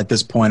times at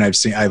this point. I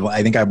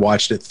think I've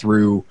watched it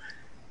through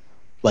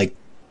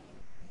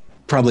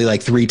probably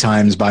 3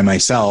 times by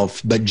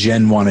myself, but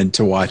Jen wanted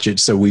to watch it.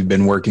 So we've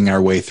been working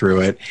our way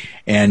through it.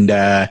 And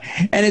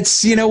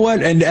it's, you know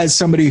what? And as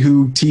somebody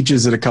who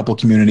teaches at a couple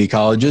community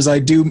colleges,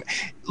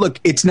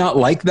 it's not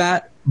like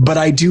that, but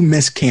I do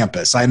miss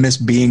campus. I miss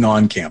being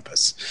on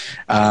campus.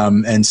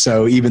 And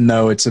so even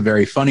though it's a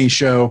very funny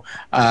show,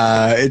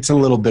 it's a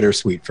little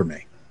bittersweet for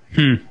me.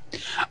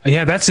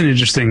 Yeah, that's an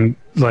interesting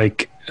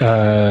thing.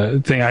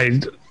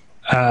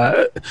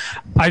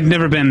 I've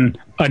never been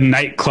a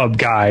nightclub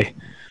guy,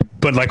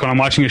 but like when I'm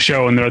watching a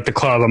show and they're at the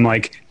club, I'm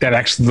like, that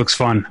actually looks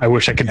fun. I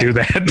wish I could do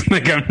that.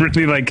 Like I'm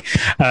really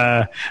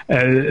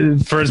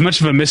for as much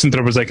of a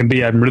misanthrope as I can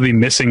be, I'm really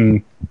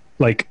missing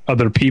like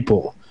other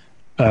people.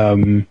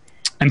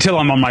 Until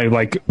I'm on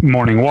my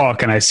morning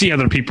walk and I see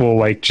other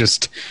people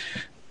just,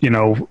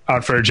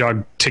 out for a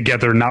jog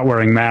together, not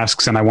wearing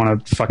masks, and I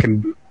want to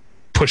fucking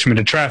push them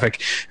into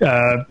traffic.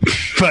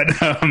 But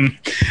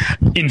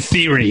in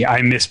theory,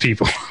 I miss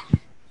people.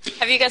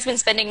 Have you guys been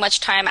spending much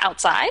time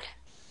outside?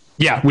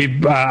 Yeah,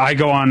 I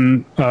go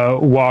on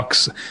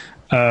walks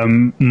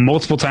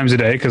multiple times a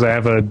day because I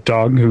have a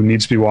dog who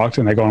needs to be walked,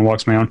 and I go on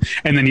walks my own.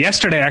 And then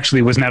yesterday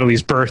actually was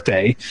Natalie's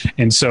birthday,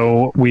 and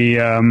so we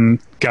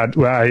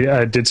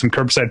I did some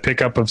curbside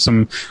pickup of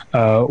some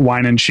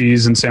wine and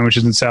cheese and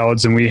sandwiches and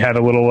salads, and we had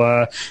a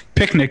little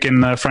picnic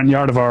in the front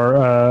yard of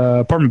our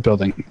apartment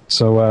building.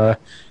 So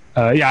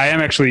yeah, I am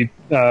actually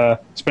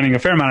spending a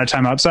fair amount of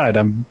time outside.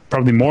 I'm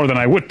probably more than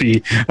I would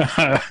be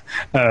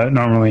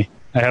normally.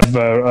 I have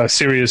a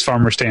serious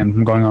farmer stand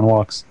from going on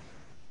walks.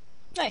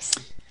 Nice.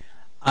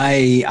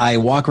 I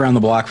walk around the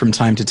block from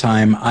time to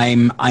time.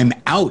 I'm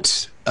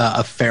out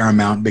a fair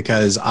amount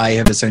because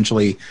I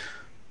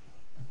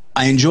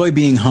enjoy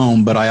being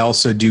home, but I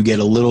also do get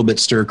a little bit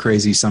stir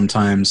crazy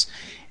sometimes.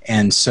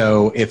 And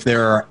so if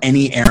there are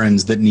any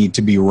errands that need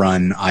to be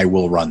run, I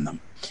will run them.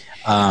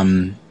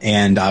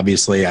 And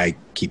obviously I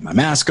keep my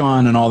mask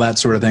on and all that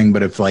sort of thing.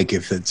 But if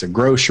it's a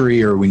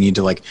grocery or we need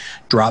to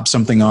drop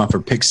something off or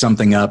pick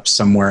something up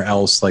somewhere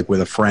else, like with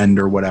a friend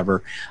or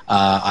whatever,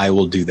 I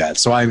will do that.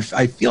 So I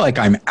feel like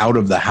I'm out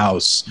of the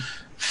house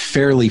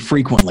fairly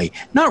frequently,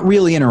 not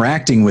really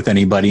interacting with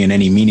anybody in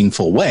any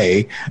meaningful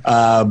way.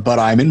 But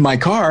I'm in my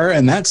car,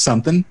 and that's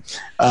something,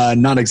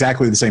 not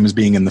exactly the same as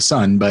being in the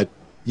sun, but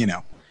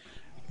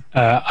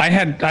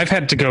I've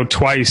had to go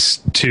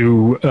twice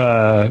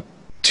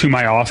to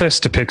my office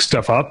to pick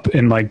stuff up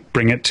and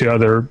bring it to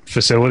other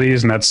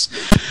facilities, and that's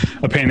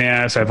a pain in the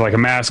ass. I have a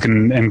mask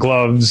and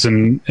gloves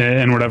and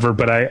whatever,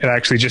 but I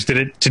actually just did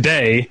it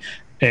today,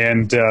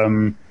 and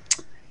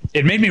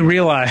it made me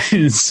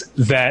realize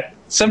that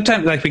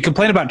sometimes we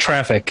complain about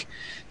traffic.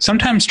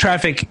 Sometimes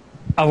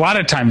a lot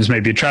of times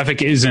maybe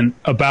traffic isn't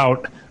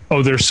about,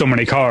 oh, there's so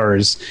many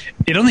cars.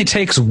 It only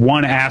takes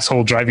one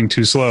asshole driving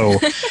too slow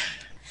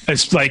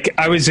It's like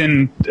I was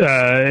in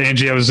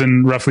Angie. I was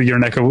in roughly your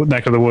neck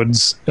of the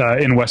woods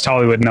in West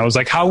Hollywood, and I was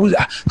like,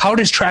 "How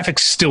does traffic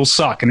still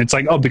suck?" And it's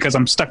like, "Oh, because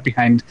I'm stuck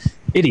behind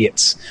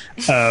idiots."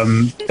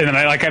 And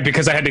then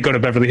because I had to go to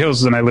Beverly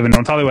Hills and I live in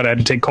North Hollywood, I had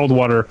to take cold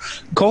water.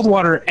 Cold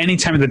water any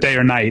time of the day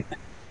or night.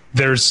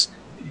 There's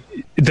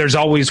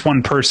always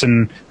one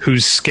person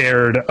who's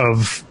scared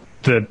of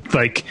the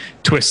like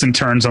twists and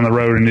turns on the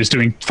road and is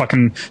doing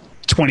fucking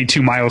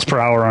 22 miles per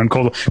hour on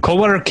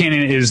Coldwater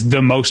Canyon is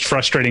the most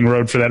frustrating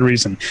road for that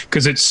reason,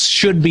 because it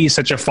should be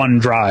such a fun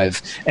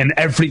drive, and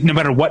no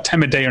matter what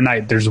time of day or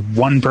night, there's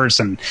one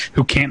person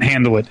who can't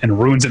handle it and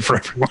ruins it for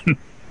everyone.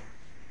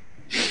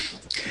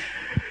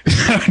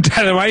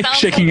 Tyler, why are you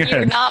shaking your head?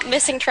 You're not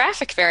missing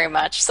traffic very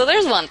much, so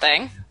there's one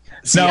thing.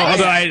 No,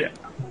 although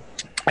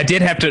I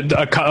did have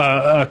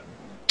to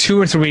 2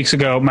 or 3 weeks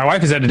ago, my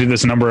wife has had to do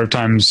this a number of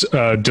times,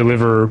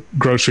 deliver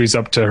groceries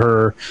up to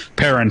her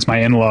parents, my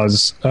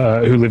in-laws,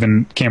 who live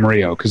in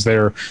Camarillo, because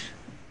we're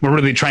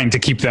really trying to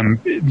keep them,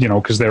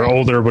 because they're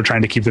older, we're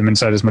trying to keep them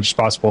inside as much as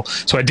possible.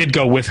 So I did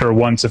go with her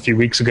once a few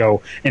weeks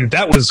ago, and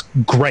that was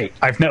great.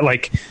 I've not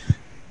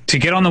to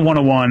get on the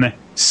 101,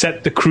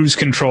 set the cruise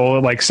control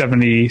at like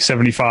 70,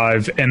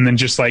 75, and then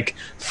just like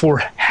for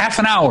half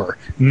an hour,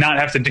 not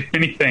have to do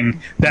anything.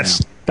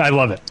 I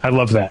love it. I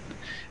love that.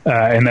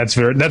 And that's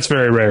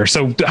very rare.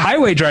 So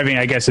highway driving,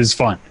 I guess, is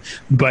fun,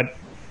 but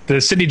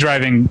the city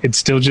driving, it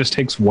still just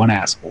takes one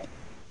asshole.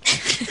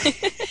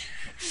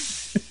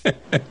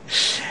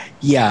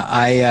 Yeah,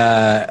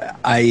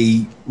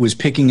 I was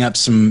picking up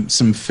some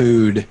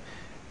food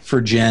for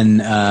Jen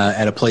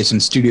at a place in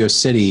Studio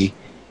City,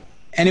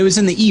 and it was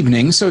in the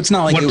evening, so it's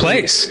not like what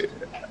place?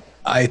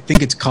 I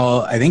think it's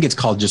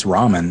called just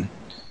ramen.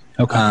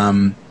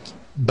 Okay.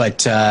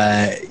 But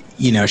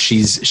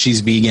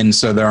she's vegan,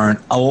 so there aren't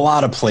a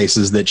lot of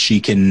places that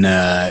she can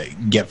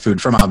get food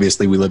from.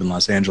 Obviously, we live in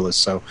Los Angeles,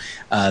 so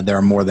there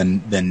are more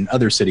than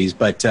other cities.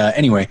 But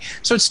anyway,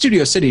 so it's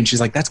Studio City, and she's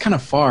like, "That's kind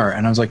of far,"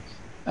 and I was like,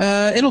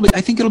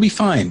 I think it'll be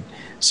fine."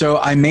 So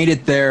I made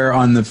it there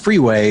on the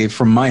freeway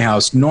from my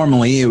house.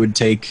 Normally, it would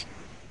take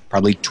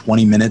probably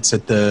 20 minutes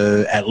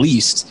at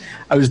least.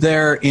 I was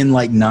there in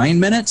like 9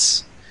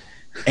 minutes,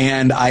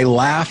 and I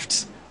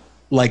laughed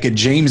like a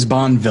James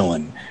Bond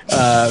villain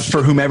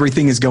for whom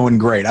everything is going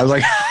great. I was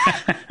like,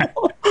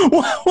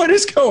 what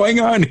is going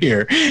on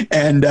here?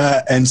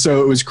 And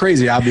so it was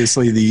crazy.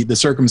 Obviously, the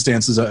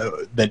circumstances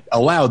that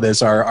allow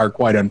this are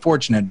quite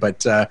unfortunate.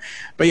 But yeah,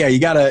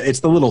 it's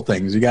the little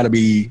things. You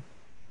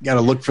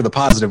gotta look for the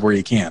positive where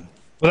you can.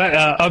 Well,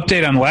 that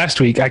update on last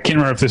week, I can't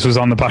remember if this was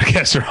on the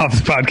podcast or off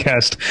the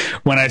podcast,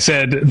 when I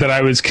said that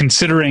I was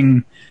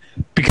considering,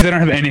 because I don't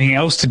have anything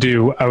else to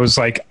do, I was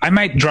like, I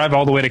might drive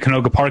all the way to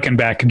Canoga Park and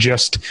back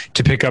just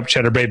to pick up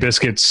Cheddar Bay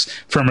biscuits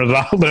from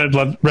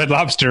Red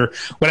Lobster.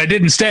 What I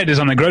did instead is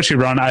on the grocery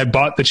run, I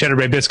bought the Cheddar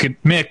Bay biscuit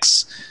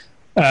mix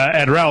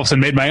at Ralph's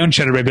and made my own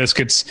Cheddar Bay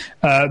biscuits.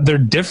 They're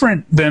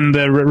different than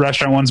the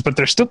restaurant ones, but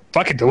they're still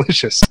fucking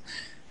delicious.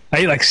 I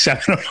ate like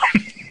 7 of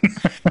them.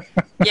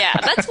 Yeah,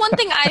 that's one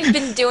thing I've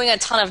been doing a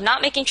ton of,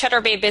 not making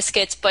Cheddar Bay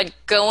biscuits, but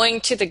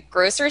going to the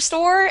grocery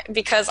store,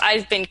 because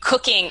I've been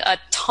cooking a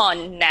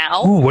ton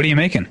now. Ooh, what are you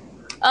making?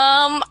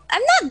 I'm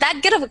not that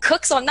good of a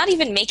cook, so I'm not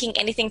even making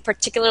anything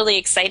particularly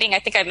exciting. I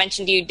think I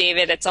mentioned to you,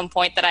 David, at some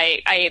point that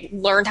I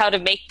learned how to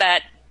make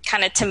that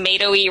kind of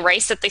tomato-y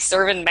rice that they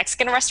serve in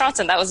Mexican restaurants,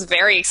 and that was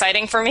very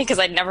exciting for me because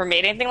I'd never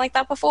made anything like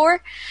that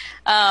before.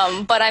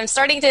 But I'm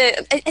starting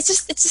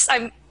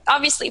to,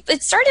 obviously,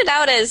 it started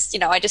out as,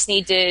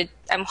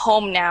 I'm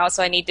home now,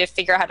 so I need to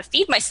figure out how to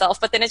feed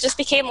myself. But then it just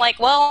became like,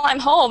 well, I'm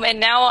home, and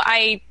now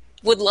I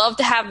would love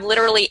to have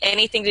literally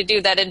anything to do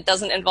that it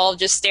doesn't involve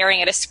just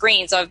staring at a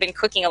screen. So I've been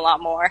cooking a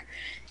lot more.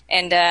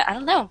 And I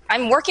don't know.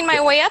 I'm working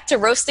my way up to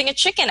roasting a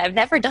chicken. I've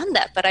never done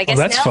that, but I guess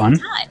that's now's fun. the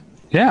time.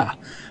 Yeah.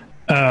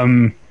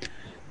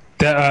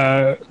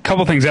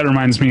 Couple things that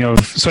reminds me of.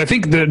 So I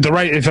think the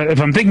rice, if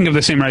I'm thinking of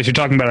the same rice you're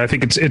talking about, I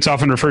think it's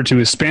often referred to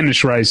as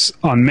Spanish rice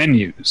on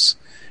menus.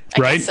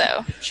 Right? I guess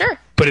so. Sure.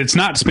 But it's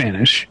not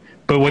Spanish.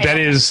 But what that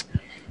is,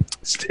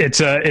 it's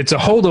a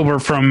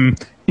holdover from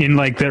in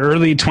like the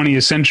early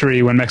 20th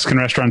century when Mexican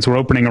restaurants were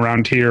opening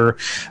around here.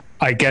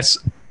 I guess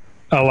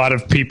a lot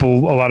of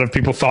people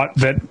thought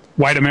that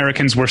white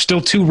Americans were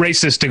still too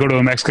racist to go to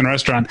a Mexican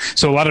restaurant.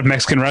 So a lot of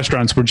Mexican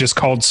restaurants were just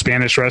called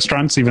Spanish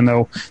restaurants, even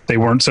though they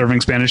weren't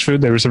serving Spanish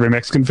food. They were serving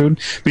Mexican food.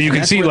 But you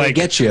can see, like, they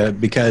get you,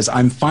 because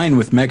I'm fine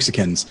with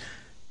Mexicans.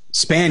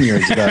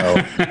 Spaniards,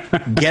 though,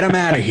 get them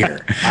out of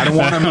here. I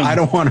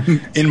don't want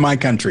them in my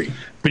country.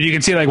 But you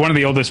can see, like, one of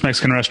the oldest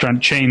Mexican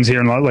restaurant chains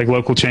here, like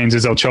local chains,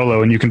 is El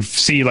Cholo, and you can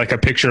see like a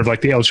picture of like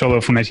the El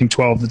Cholo from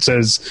 1912 that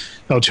says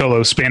El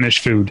Cholo Spanish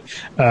food.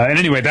 And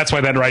anyway, that's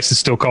why that rice is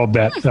still called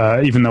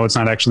that, even though it's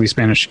not actually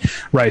Spanish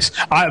rice.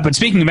 But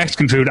speaking of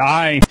Mexican food,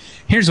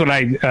 here's what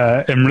I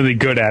am really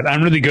good at.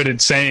 I'm really good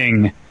at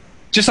saying,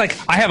 just like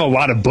I have a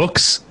lot of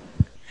books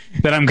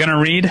that I'm gonna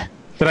read.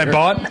 that I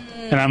bought.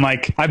 And I'm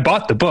like, I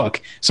bought the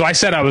book. So I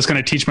said I was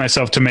going to teach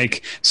myself to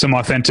make some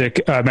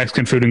authentic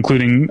Mexican food,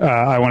 including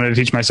I wanted to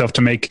teach myself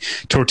to make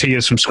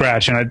tortillas from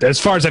scratch. And as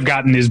far as I've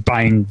gotten is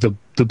buying the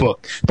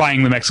book,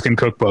 buying the Mexican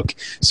cookbook.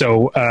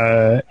 So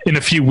in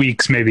a few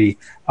weeks, maybe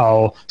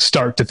I'll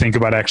start to think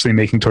about actually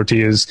making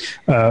tortillas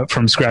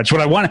from scratch. What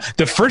I want,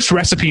 the first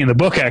recipe in the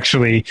book,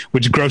 actually,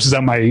 which grosses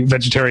out my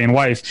vegetarian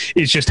wife,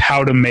 is just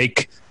how to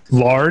make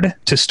lard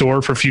to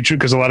store for future,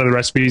 because a lot of the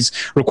recipes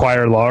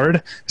require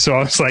lard. So I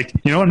was like,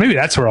 you know what, maybe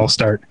that's where I'll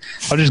start.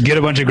 I'll just get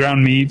a bunch of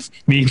ground meat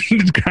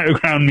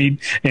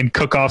and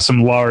cook off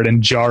some lard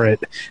and jar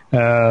it.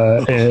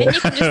 And you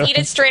can just eat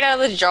it straight out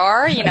of the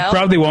jar, you know.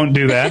 Probably won't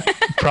do that.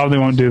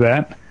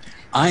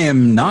 I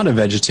am not a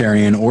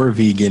vegetarian or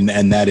vegan,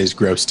 and that is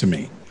gross to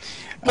me.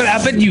 But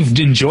I bet you've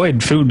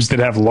enjoyed foods that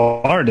have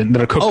lard and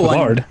that are cooked with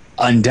lard.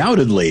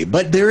 Undoubtedly,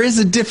 but there is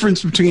a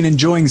difference between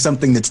enjoying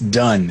something that's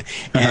done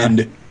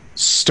and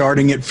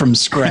starting it from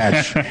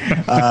scratch.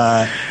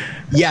 I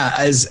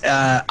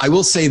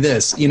will say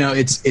this, you know,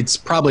 it's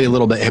probably a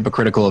little bit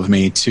hypocritical of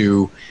me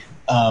to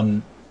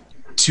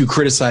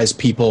criticize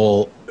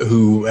people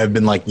who have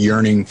been like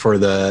yearning for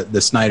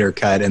the Snyder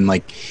Cut, and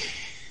like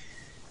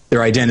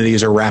their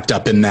identities are wrapped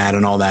up in that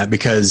and all that,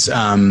 because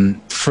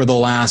for the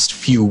last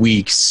few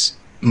weeks,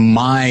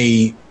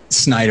 my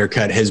Snyder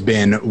Cut has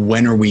been,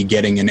 when are we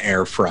getting an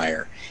air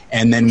fryer?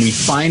 And then we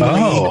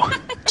finally,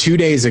 2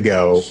 days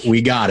ago,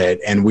 we got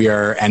it, and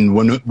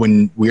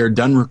when we are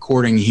done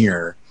recording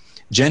here,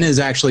 Jen is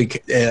actually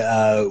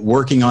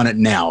working on it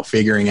now,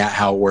 figuring out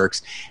how it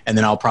works, and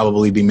then I'll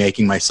probably be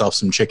making myself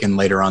some chicken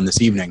later on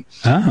this evening.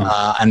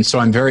 And so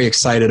I'm very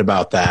excited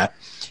about that.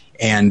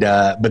 And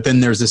but then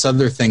there's this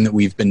other thing that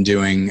we've been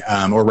doing,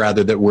 or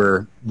rather that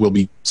we'll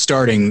be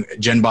starting.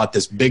 Jen bought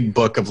this big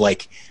book of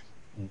like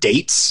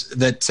dates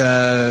that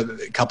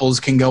couples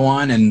can go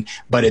on,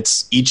 but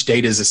it's each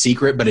date is a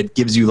secret, but it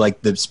gives you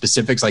like the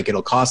specifics, like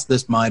it'll cost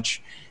this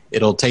much,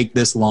 it'll take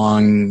this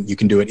long, you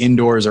can do it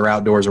indoors or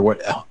outdoors, or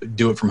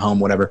do it from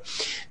home, whatever.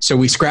 So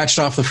we scratched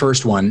off the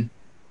first one,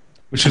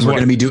 which is we're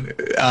going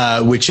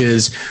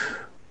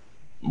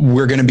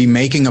to be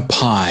making a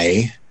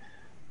pie.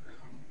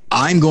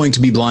 I'm going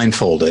to be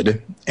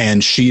blindfolded,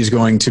 and she's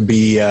going to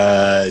be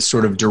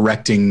sort of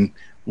directing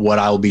what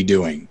I'll be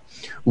doing.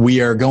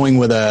 We are going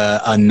with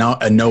a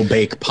no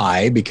bake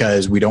pie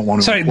because we don't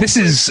want to. Sorry, this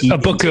is a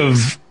book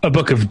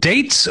of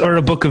dates or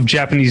a book of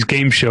Japanese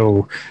game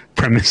show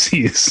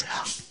premises?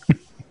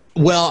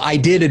 Well, I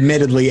did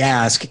admittedly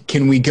ask,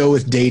 can we go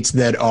with dates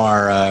that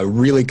are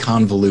really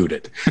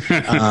convoluted?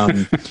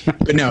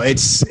 But no,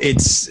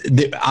 it's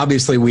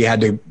obviously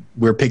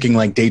we're picking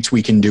like dates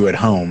we can do at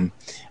home.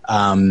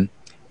 And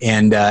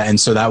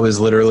so that was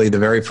literally the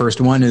very first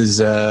one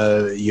is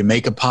you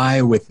make a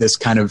pie with this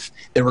kind of,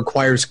 that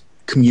requires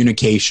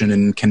communication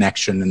and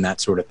connection and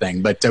that sort of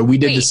thing. But we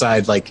did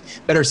decide, like,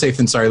 better safe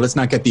than sorry. Let's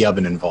not get the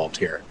oven involved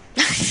here.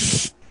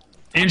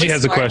 Angie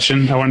has a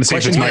question. I wanted to see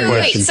if it's my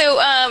question. Wait,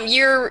 so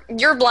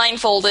you're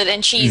blindfolded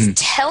and she's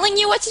telling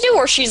you what to do,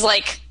 or she's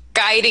like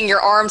guiding your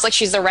arms like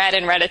she's the rat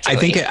in Ratatouille?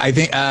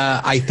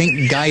 I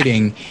think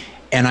guiding.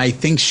 And I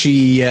think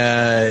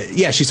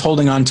she's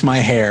holding on to my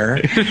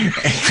hair.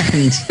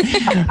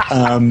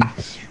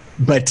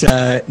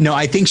 No,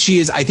 I think she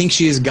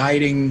is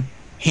guiding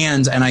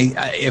hands. And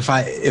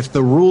if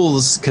the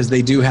rules, because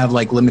they do have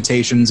like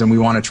limitations, and we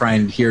want to try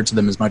and adhere to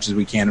them as much as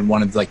we can. And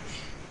one of like,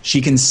 she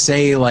can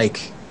say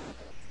like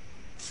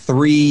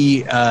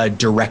 3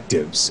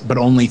 directives, but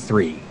only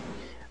 3.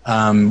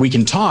 We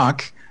can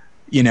talk,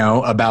 you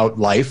know, about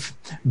life,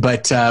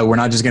 but we're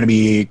not just going to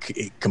be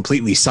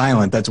completely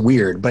silent. That's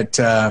weird. But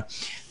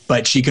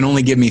she can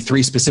only give me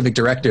 3 specific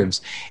directives,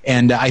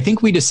 and I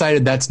think we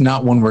decided that's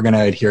not one we're going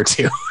to adhere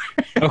to.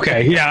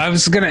 Okay, yeah, I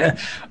was gonna.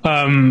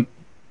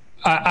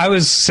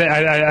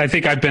 I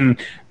think I've been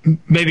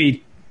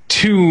maybe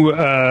too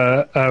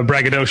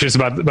braggadocious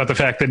about the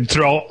fact that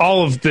through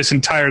all of this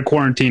entire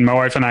quarantine, my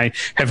wife and I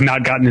have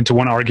not gotten into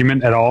one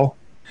argument at all.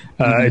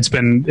 It's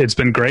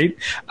been great.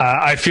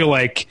 I feel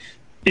like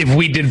if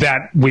we did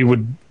that, we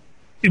would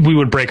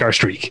break our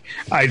streak.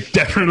 I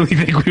definitely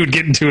think we would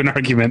get into an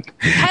argument.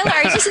 Tyler,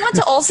 I just want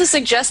to also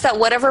suggest that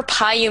whatever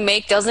pie you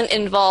make doesn't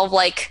involve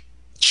like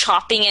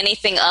chopping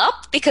anything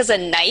up, because a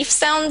knife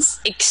sounds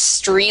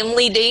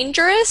extremely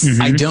dangerous.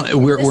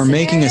 We're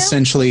making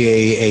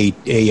essentially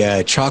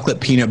a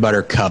chocolate peanut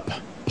butter cup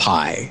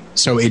pie.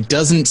 So it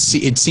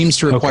seems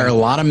to require a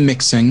lot of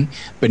mixing,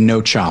 but no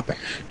chopping.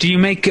 Do you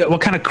make what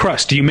kind of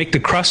crust? Do you make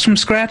the crust from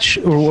scratch,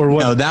 or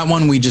what? No, that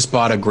one we just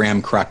bought a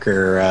graham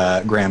cracker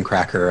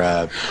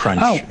crunch.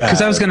 Oh,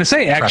 because I was going to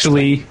say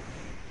actually,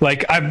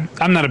 like I'm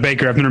not a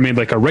baker. I've never made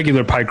like a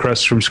regular pie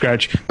crust from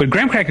scratch, but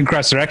graham cracker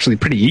crusts are actually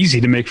pretty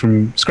easy to make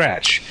from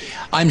scratch.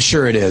 I'm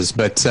sure it is,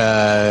 but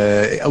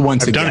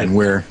once again,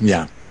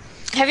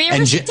 Have you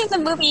ever seen the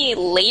movie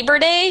Labor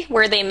Day,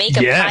 where they make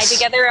a pie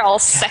together all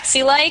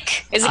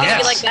sexy-like? Is it going to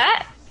be like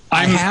that?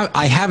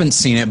 I haven't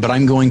seen it, but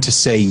I'm going to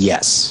say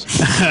yes.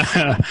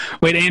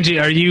 Wait, Angie,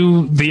 are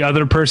you the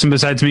other person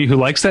besides me who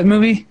likes that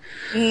movie?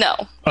 No.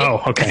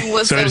 Oh, okay. It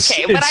was so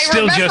okay, but I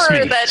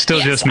remember that.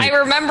 Just me. I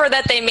remember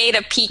that they made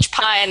a peach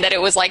pie and that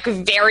it was like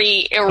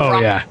very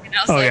erotic.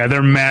 Oh yeah,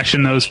 they're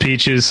mashing those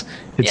peaches.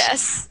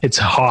 It's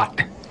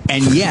hot.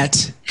 And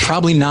yet,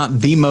 probably not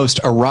the most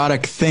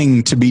erotic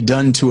thing to be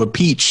done to a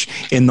peach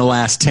in the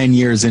last 10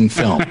 years in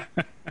film.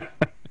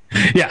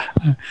 Yeah,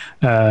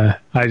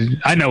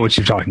 I know what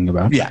you're talking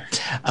about. Yeah,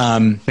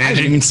 I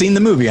haven't even seen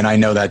the movie, and I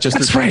know that just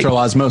through central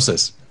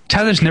osmosis.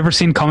 Tyler's never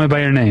seen Call Me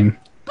by Your Name.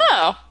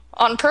 Oh,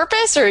 on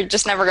purpose, or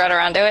just never got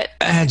around to it?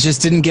 I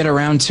just didn't get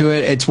around to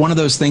it. It's one of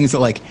those things that,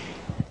 like,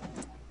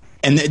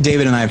 and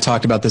David and I have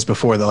talked about this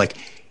before. That, like,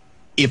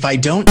 if I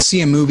don't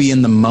see a movie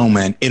in the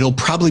moment, it'll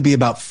probably be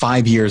about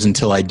 5 years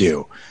until I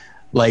do.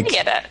 Like, I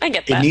get that.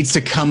 It needs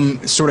to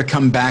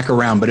come back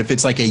around. But if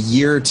it's like a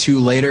year or two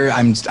later,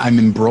 I'm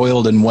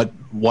embroiled in what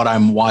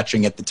I'm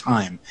watching at the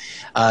time.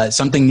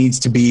 Something needs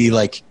to be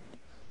like,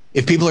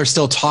 if people are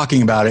still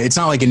talking about it, it's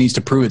not like it needs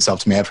to prove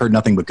itself to me. I've heard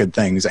nothing but good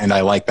things, and I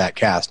like that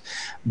cast.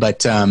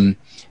 But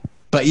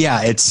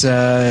yeah,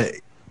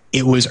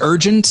 it was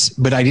urgent,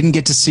 but I didn't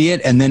get to see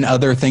it. And then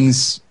other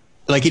things,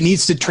 like, it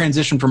needs to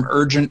transition from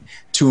urgent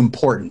to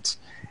important.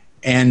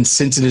 And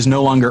since it is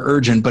no longer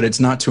urgent, but it's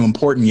not too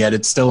important yet,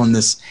 it's still in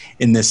this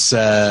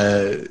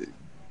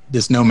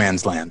no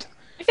man's land.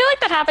 I feel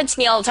like that happens to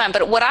me all the time.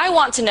 But what I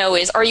want to know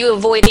is, are you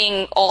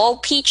avoiding all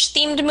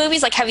peach-themed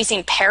movies? Like, have you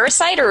seen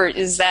Parasite, or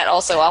is that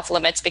also off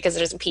limits because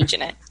there's a peach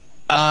in it?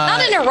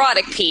 Not an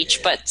erotic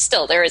peach, but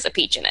still, there is a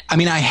peach in it. I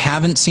mean, I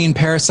haven't seen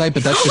Parasite,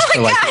 but that's just for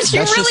like. Gosh,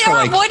 you really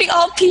are avoiding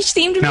all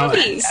peach-themed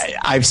movies.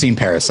 I've seen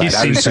Parasite.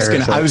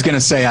 I was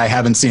gonna say I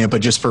haven't seen it,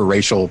 but just for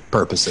racial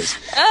purposes.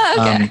 Oh,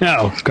 okay.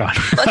 Oh God.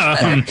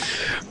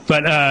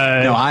 But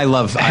no,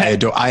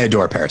 I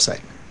adore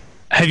Parasite.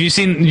 You've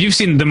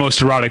seen the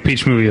most erotic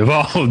peach movie of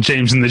all,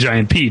 James and the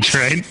Giant Peach,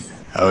 right?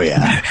 Oh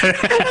yeah.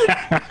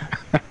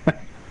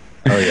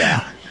 Oh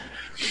yeah.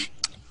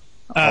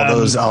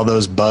 All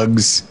those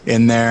bugs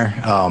in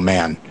there. Oh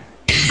man.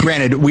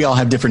 Granted, we all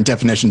have different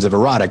definitions of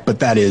erotic,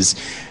 but that is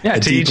a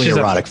deeply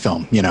erotic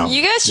film. You know.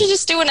 You guys should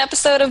just do an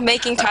episode of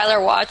making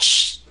Tyler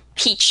watch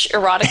peach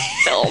erotic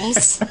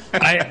films.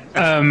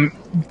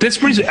 This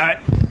brings.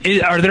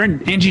 Are there,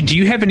 Angie? Do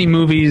you have any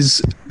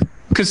movies?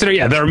 Because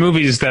there are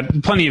movies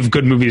plenty of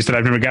good movies that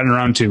I've never gotten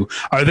around to.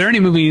 Are there any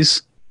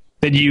movies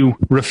that you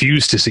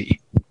refuse to see?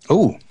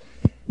 Oh,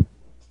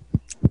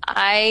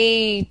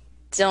 I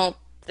don't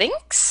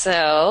think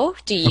so.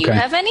 Do you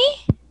have any?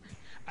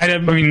 I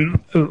mean,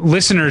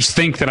 listeners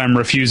think that I'm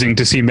refusing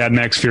to see Mad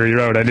Max Fury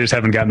Road. I just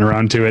haven't gotten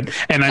around to it.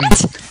 And I'm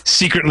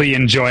secretly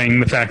enjoying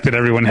the fact that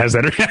everyone has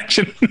that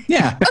reaction.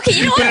 Yeah. Okay,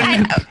 you know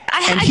what?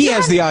 And he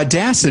has the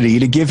audacity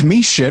to give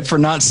me shit for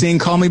not seeing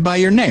Call Me By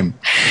Your Name.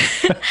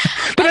 But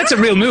that's a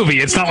real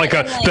movie. It's not like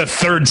the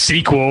third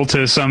sequel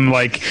to some,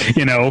 like,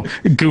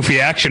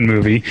 goofy action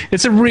movie.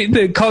 It's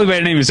the Call Me By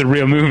Your Name is a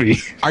real movie.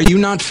 Are you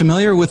not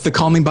familiar with the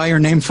Call Me By Your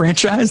Name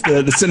franchise,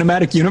 the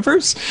cinematic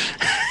universe?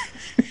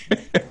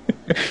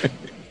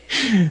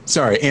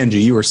 Sorry,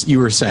 Angie, you were saying you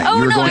were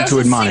going to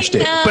admonish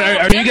Dave. But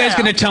are you guys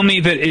going to tell me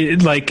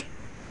that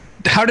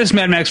how does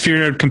Mad Max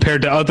Fury Road compare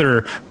to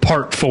other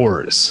Part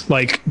 4s?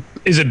 Like,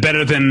 is it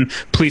better than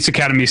Police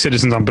Academy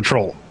Citizens on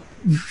Patrol?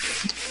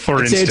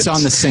 For instance, it's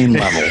on the same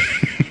level.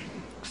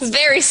 It's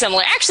very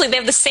similar. Actually, they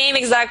have the same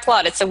exact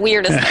plot. It's the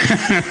weirdest thing.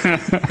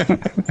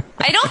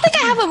 I don't think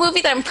I have a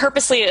movie that I'm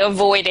purposely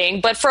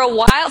avoiding, but for a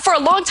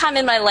long time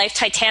in my life,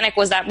 Titanic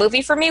was that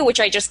movie for me,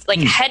 which I just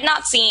had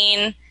not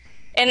seen.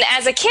 And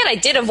as a kid, I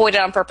did avoid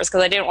it on purpose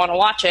because I didn't want to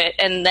watch it.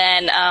 And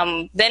then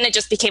it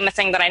just became a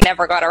thing that I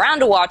never got around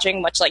to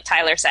watching, much like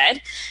Tyler said.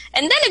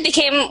 And then it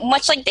became,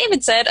 much like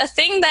David said, a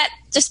thing that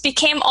just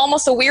became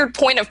almost a weird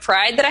point of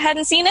pride that I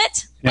hadn't seen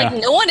it. Yeah.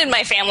 Like, no one in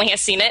my family has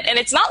seen it. And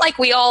it's not like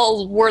we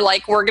all were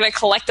like, we're going to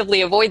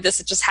collectively avoid this.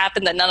 It just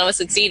happened that none of us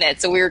had seen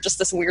it. So we were just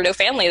this weirdo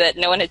family that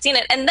no one had seen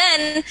it. And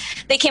then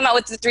they came out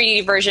with the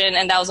 3D version,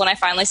 and that was when I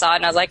finally saw it.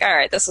 And I was like, all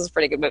right, this was a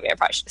pretty good movie. I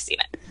probably should have seen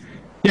it.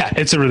 Yeah,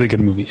 it's a really good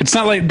movie. It's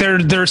not like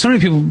there are so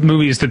many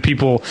movies that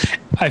people,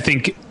 I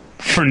think,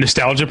 for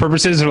nostalgia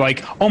purposes, are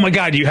like, oh my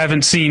God, you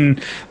haven't seen,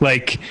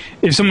 like,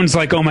 if someone's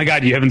like, oh my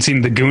God, you havenn't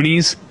seen The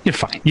Goonies, you're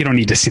fine. You don't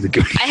need to see The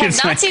Goonies. I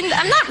have not seen,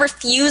 I'm not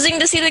refusing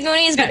to see The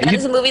Goonies, but that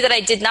is a movie that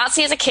I did not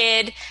see as a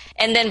kid.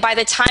 And then by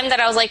the time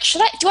that I was like,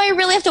 do I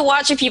really have to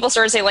watch it? People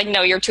started saying, like,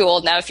 no, you're too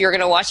old now. If you're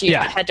going to watch it, you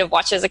had to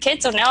watch it as a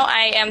kid. So now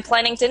I am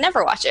planning to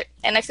never watch it.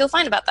 And I feel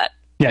fine about that.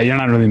 Yeah, you're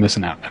not really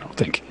missing out, I don't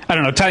think. I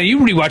don't know, Ty, you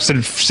rewatched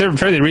it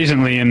fairly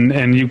recently,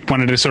 and you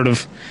wanted to sort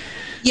of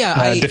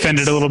defend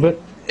it a little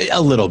bit? A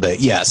little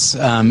bit, yes.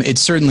 It's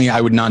certainly, I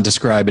would not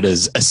describe it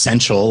as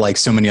essential like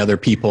so many other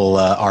people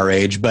our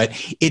age, but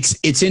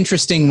it's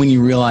interesting when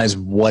you realize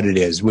what it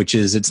is, which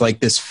is it's like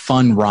this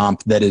fun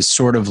romp that is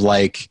sort of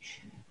like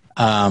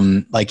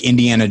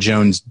Indiana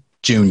Jones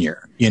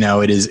Junior.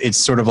 It's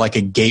sort of like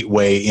a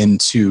gateway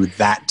into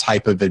that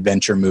type of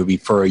adventure movie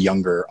for a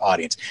younger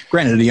audience.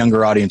 Granted, a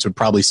younger audience would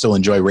probably still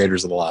enjoy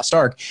Raiders of the Lost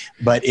Ark,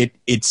 but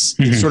it's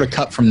sort of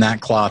cut from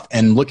that cloth,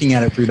 and looking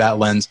at it through that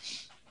lens,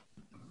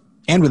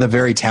 and with a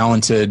very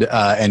talented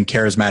and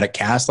charismatic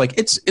cast, like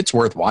it's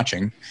worth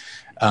watching.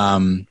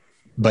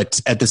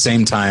 But at the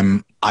same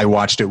time, I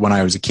watched it when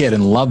I was a kid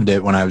and loved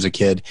it when I was a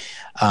kid,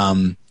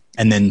 and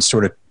then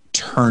sort of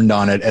turned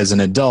on it as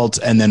an adult,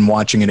 and then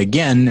watching it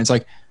again, it's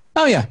like,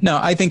 oh yeah, no,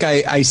 I think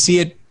I see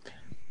it.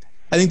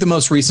 I think the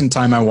most recent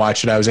time I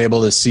watched it, I was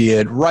able to see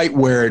it right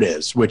where it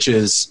is, which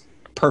is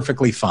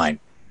perfectly fine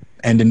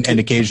and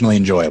occasionally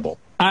enjoyable.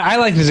 I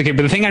liked it as a kid,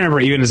 but the thing I remember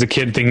even as a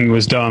kid thinking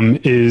was dumb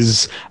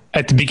is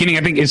at the beginning,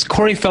 I think, is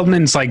Corey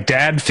Feldman's like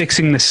dad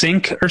fixing the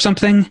sink or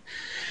something,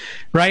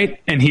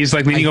 right? And he's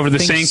like leaning over the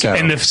sink,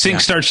 and the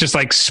sink starts just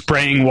like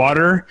spraying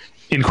water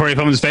in Corey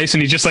Feldman's face,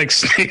 and he just like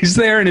stays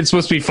there, and it's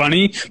supposed to be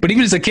funny. But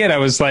even as a kid, I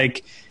was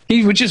like,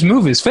 he would just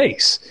move his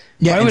face.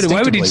 Yeah,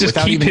 why would he just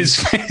keep his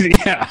face?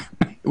 Yeah,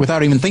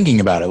 without even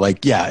thinking about it.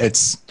 Like, yeah,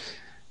 it's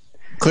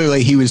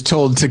clearly he was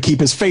told to keep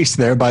his face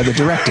there by the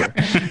director.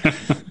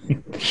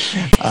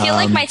 I feel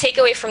like my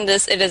takeaway from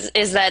this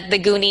is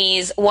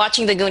that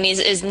watching the Goonies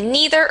is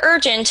neither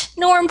urgent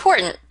nor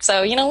important.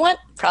 So you know what?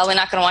 Probably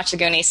not going to watch the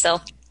Goonies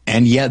still.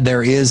 And yet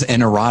there is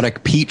an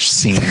erotic peach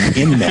scene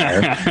in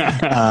there.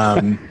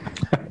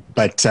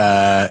 But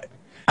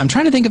I'm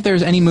trying to think if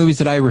there's any movies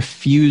that I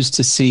refuse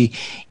to see.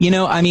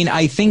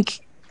 I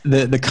think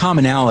the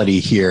commonality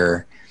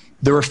here,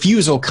 the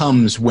refusal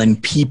comes when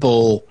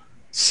people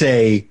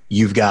say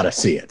you've got to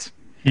see it.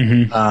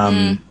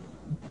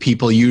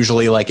 People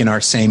usually like in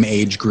our same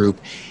age group.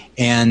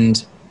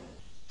 And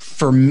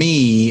for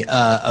me,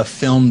 a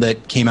film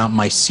that came out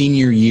my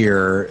senior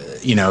year,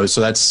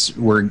 so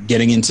we're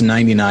getting into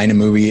 99, a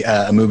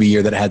movie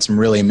year that had some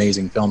really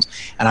amazing films.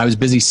 And I was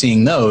busy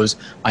seeing those.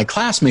 My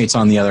classmates,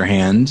 on the other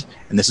hand,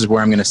 and this is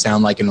where I'm going to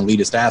sound like an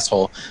elitist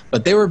asshole,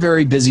 but they were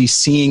very busy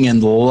seeing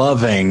and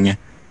loving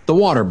The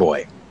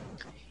Waterboy,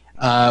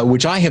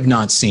 which I have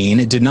not seen.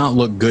 It did not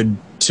look good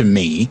to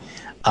me.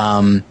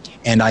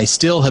 And I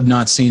still have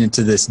not seen it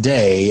to this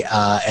day.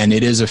 And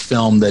it is a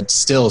film that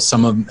still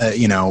some of,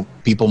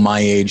 people my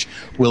age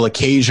will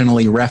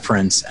occasionally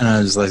reference. And I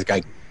was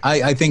like,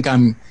 I think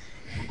I'm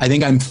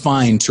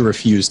fine to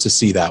refuse to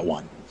see that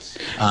one.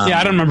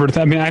 I don't remember.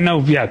 I mean, I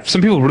know,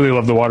 some people really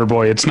love The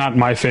Waterboy. It's not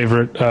my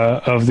favorite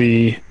of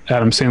the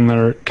Adam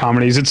Sandler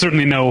comedies. It's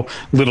certainly no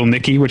Little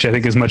Nicky, which I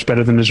think is much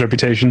better than his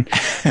reputation.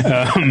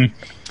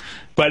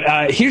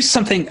 But here's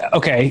something,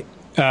 okay.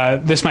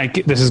 This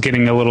is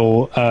getting a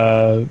little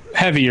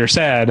heavy or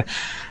sad.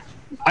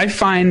 I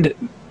find,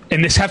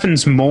 and this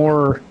happens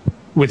more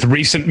with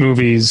recent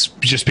movies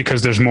just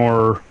because there's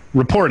more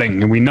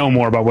reporting and we know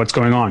more about what's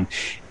going on.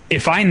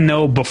 If I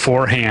know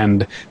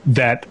beforehand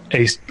that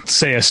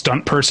say a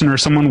stunt person or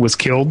someone was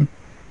killed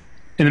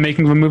in the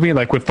making of a movie,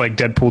 like with like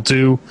Deadpool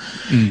 2,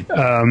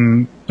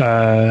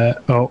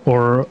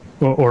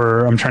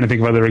 or I'm trying to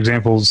think of other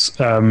examples,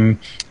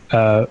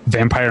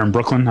 Vampire in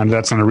Brooklyn. I know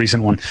that's not a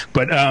recent one,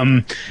 but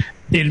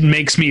it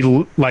makes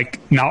me like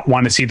not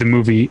want to see the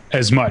movie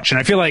as much. And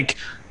I feel like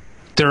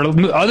there are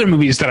other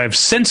movies that I've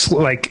since,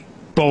 like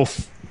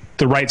both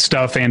The Right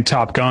Stuff and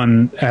Top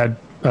Gun had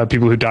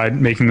people who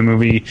died making the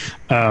movie.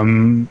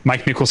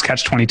 Mike Nichols'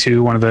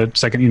 Catch-22, one of the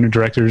second unit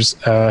directors,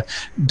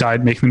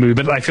 died making the movie.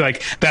 But I feel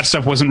like that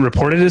stuff wasn't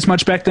reported as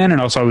much back then,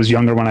 and also I was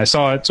younger when I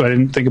saw it, so I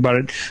didn't think about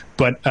it.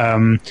 But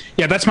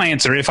that's my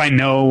answer. If I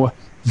know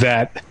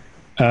that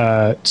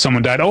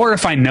someone died, or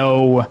if I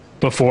know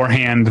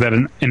beforehand that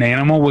an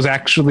animal was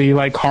actually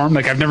like harmed.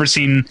 Like I've never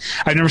seen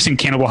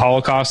Cannibal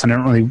Holocaust, and I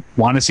don't really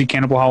want to see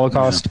Cannibal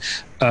Holocaust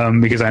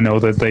because I know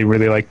that they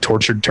really like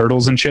tortured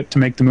turtles and shit to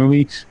make the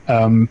movie.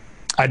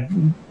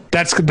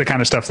 That's the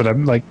kind of stuff that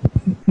I'm like,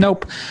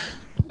 nope.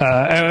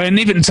 And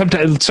even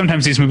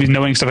sometimes these movies,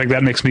 knowing stuff like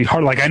that makes me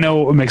hard. Like I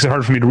know it makes it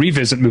hard for me to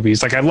revisit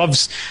movies. Like I love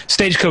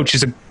Stagecoach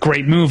is a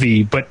great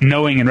movie, but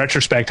knowing in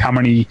retrospect how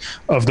many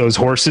of those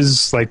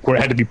horses like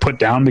had to be put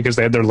down because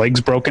they had their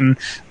legs broken,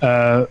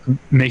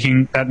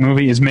 making that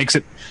movie makes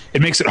it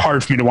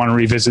hard for me to want to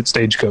revisit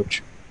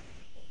Stagecoach.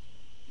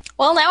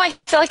 Well, now I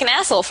feel like an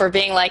asshole for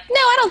being like, no,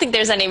 I don't think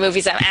there's any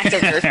movies I'm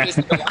actively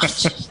refusing to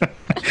watch.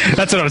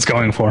 That's what I was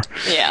going for.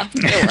 Yeah,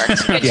 it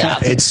worked. Good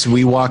job.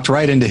 We walked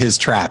right into his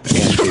trap,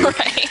 Andrew.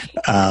 Right.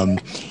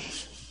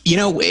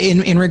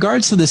 In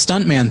regards to the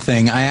stuntman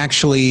thing, I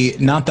actually,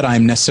 not that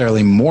I'm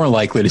necessarily more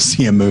likely to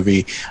see a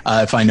movie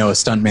if I know a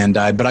stuntman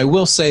died, but I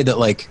will say that,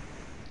 like,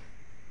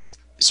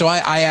 so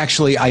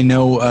I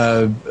know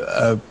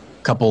a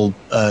couple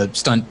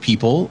stunt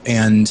people,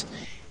 and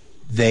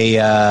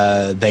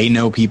they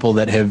know people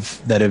that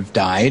have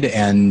died,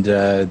 and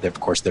of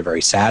course they're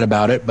very sad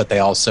about it, but they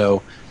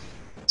also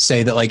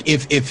say that, like,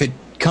 if it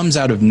comes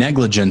out of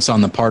negligence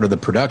on the part of the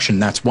production,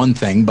 that's one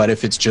thing, but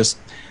if it's just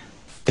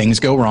things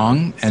go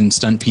wrong, and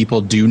stunt people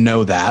do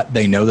know that,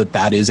 they know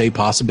that is a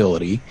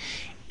possibility,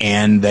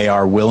 and they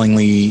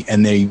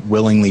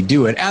willingly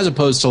do it, as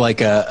opposed to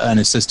like an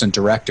assistant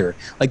director.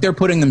 Like they're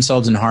putting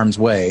themselves in harm's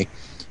way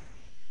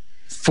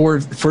for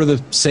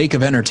the sake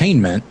of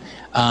entertainment.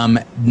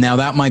 Now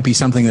that might be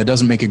something that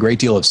doesn't make a great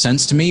deal of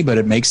sense to me, but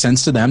it makes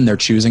sense to them. They're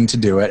choosing to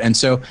do it. And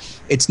so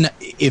it's not,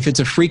 if it's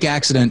a freak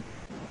accident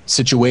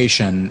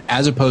situation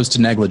as opposed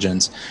to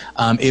negligence,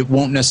 it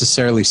won't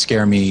necessarily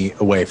scare me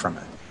away from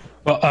it.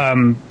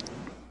 Well,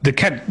 the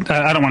cat,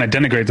 I don't want to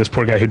denigrate this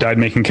poor guy who died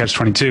making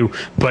Catch-22,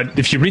 but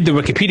if you read the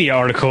Wikipedia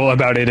article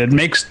about it, it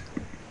makes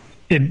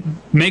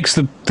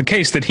the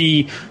case that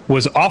he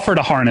was offered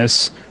a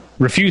harness,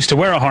 refused to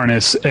wear a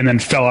harness, and then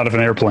fell out of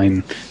an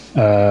airplane.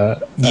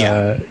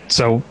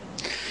 So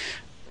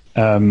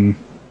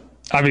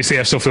obviously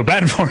I still feel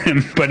bad for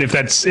him, but if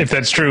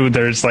that's true,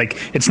 there's like,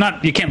 it's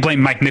not, you can't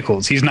blame Mike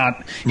Nichols. He's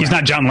not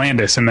John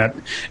Landis in that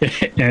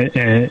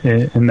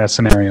in that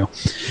scenario.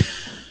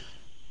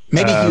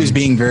 Maybe he was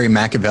being very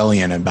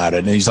Machiavellian about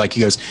it, and he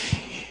goes,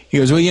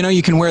 well,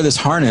 you can wear this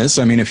harness.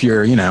 I mean, if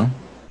you're,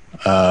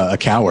 a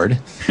coward.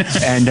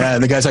 And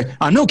the guy's like,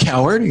 I'm no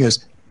coward. He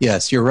goes,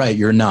 yes, you're right.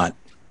 You're not.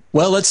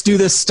 Well, let's do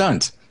this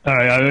stunt. All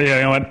right. Yeah,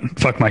 you know what?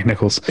 Fuck Mike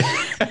Nichols.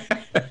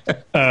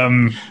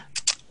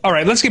 All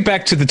right. Let's get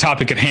back to the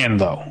topic at hand,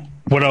 though.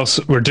 What else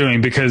we're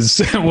doing? Because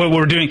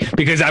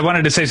because I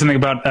wanted to say something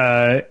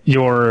about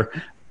your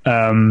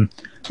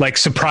like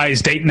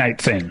surprise date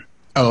night thing.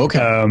 Oh,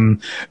 okay.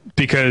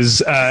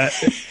 Because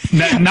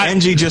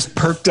Angie just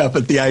perked up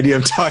at the idea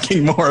of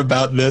talking more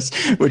about this,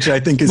 which I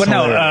think is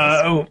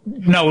hilarious.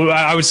 No,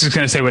 I was just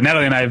going to say what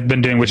Natalie and I have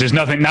been doing, which is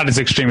not as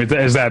extreme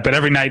as that. But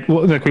every night,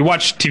 like we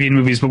watch TV and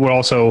movies, but we'll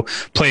also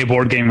play a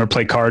board game or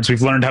play cards.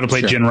 We've learned how to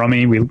play gin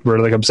rummy. We're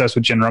like obsessed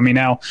with gin rummy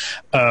now.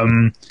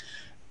 And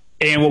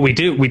what we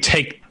do, we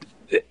take.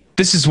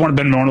 This has one of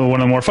the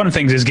more fun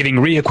things is getting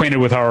reacquainted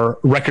with our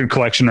record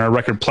collection, our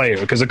record player.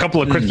 Because a couple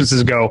of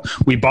Christmases ago,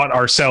 we bought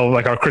ourselves,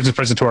 like our Christmas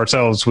present to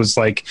ourselves was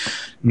like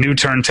new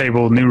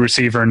turntable, new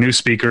receiver, new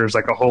speakers,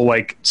 like a whole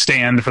like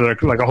stand for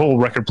like a whole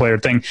record player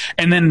thing.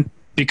 And then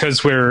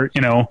because we're,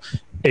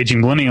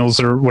 aging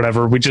millennials or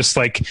whatever, we just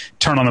like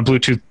turn on a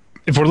Bluetooth.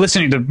 If we're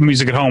listening to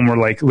music at home, we're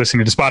like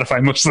listening to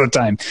Spotify most of the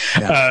time.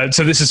 Yeah.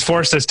 So this has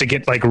forced us to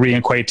get like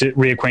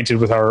reacquainted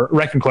with our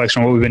record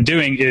collection. What we've been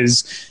doing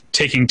is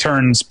taking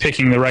turns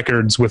picking the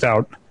records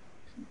without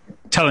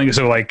telling.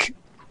 So like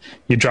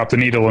you drop the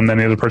needle and then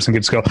the other person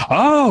gets to go,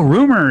 oh,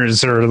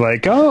 Rumors, or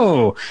like,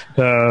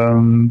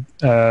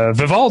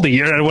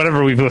 Vivaldi, or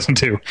whatever we've listened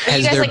to. Are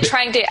you guys like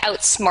trying to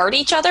outsmart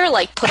each other,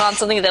 like put on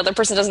something the other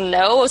person doesn't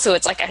know, so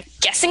it's like a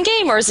guessing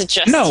game, or is it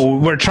just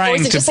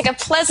just like a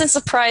pleasant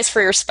surprise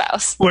for your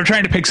spouse? We're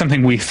trying to pick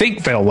something we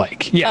think they'll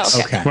like. Yes.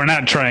 Oh, okay. We're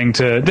not trying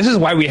to. This is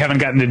why we haven't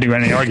gotten to do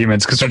any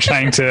arguments, because we're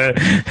trying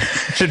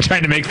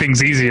to make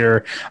things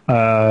easier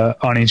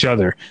on each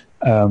other.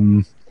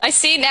 I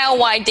see now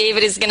why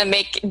David is going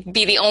to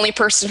be the only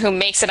person who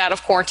makes it out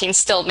of quarantine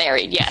still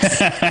married.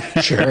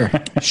 Yes.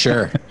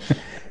 Sure.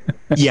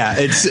 Yeah,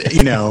 it's,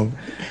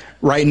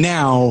 right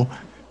now,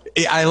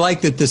 I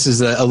like that this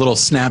is a little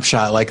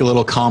snapshot, like a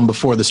little calm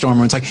before the storm.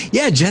 Where it's like,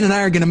 yeah, Jen and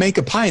I are going to make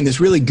a pie in this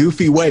really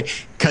goofy way.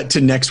 Cut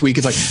to next week.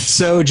 It's like,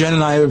 so Jen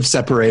and I have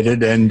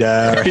separated and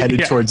are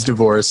headed towards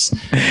divorce.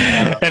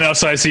 And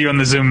also I see you on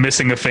the Zoom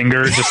missing a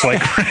finger, just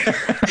like...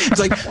 It's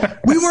like,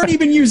 we weren't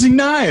even using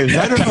knives.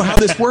 I don't know how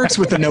this works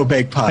with a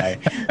no-bake pie.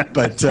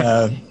 But...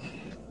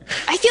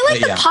 I feel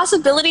like the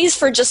possibilities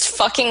for just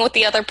fucking with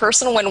the other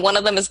person when one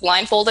of them is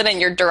blindfolded and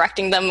you're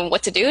directing them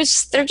what to do,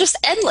 they're just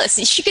endless.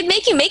 She could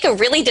make you make a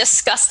really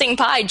disgusting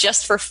pie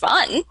just for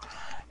fun.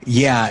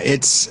 Yeah,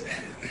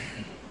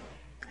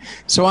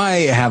 so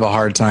I have a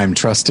hard time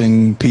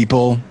trusting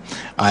people.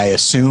 I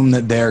assume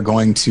that they're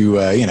going to,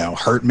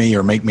 hurt me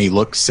or make me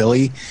look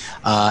silly.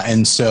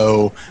 And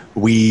so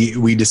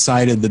we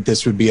decided that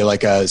this would be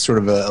like a sort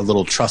of a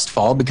little trust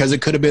fall, because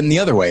it could have been the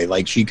other way.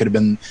 Like she could have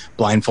been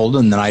blindfolded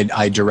and then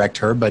I direct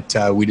her. But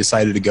we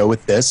decided to go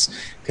with this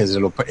because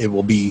it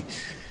will be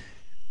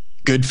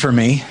good for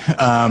me.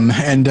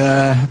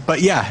 But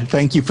yeah,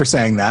 thank you for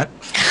saying that.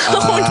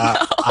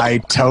 No.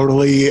 I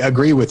totally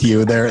agree with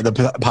you.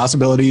 The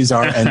possibilities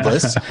are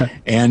endless,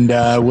 and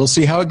we'll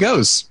see how it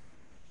goes.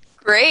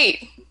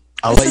 Great.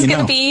 I'll let you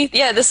know.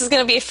 This is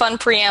going to be a fun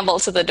preamble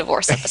to the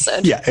divorce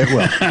episode. Yeah, it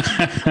will.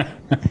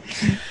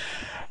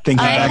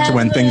 Thinking back to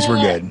when things were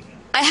good.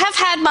 I have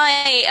had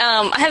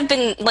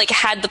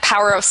had the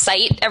power of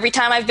sight every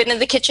time I've been in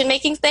the kitchen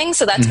making things,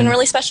 so that's been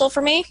really special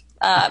for me.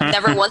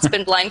 Never once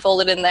been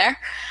blindfolded in there.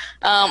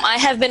 I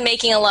have been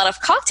making a lot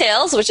of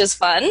cocktails, which is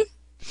fun.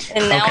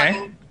 And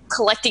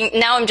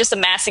now I'm just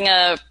amassing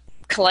a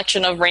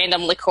collection of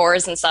random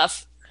liqueurs and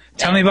stuff.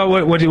 Tell me about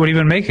what have you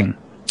been making?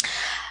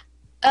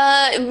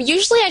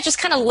 Usually I just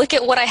kind of look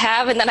at what I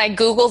have and then I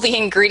Google the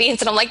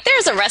ingredients and I'm like,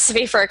 there's a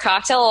recipe for a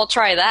cocktail. I'll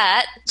try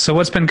that. So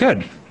what's been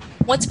good?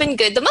 What's been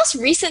good? The most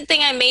recent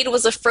thing I made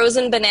was a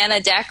frozen banana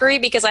daiquiri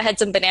because I had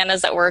some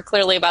bananas that were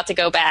clearly about to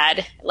go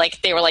bad.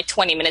 Like they were like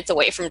 20 minutes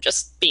away from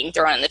just being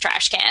thrown in the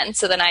trash can.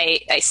 So then I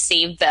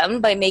saved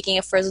them by making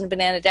a frozen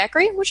banana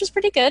daiquiri, which was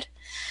pretty good.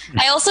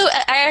 I also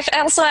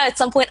at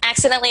some point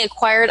accidentally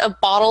acquired a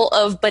bottle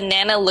of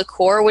banana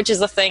liqueur, which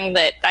is a thing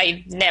that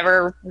I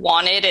never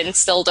wanted and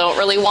still don't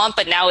really want,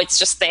 but now it's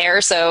just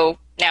there. So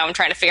now I'm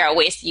trying to figure out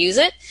ways to use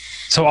it.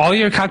 So all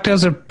your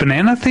cocktails are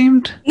banana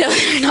themed? No,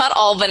 they're not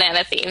all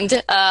banana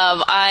themed.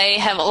 I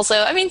have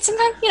also, I mean,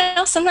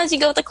 sometimes you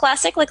go with the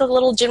classic, like a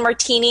little gin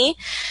martini.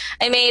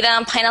 I made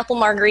pineapple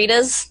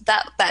margaritas.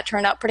 That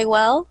turned out pretty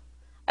well.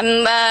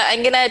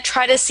 I'm gonna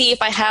try to see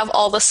if I have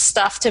all the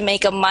stuff to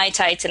make a Mai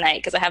Tai tonight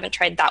because I haven't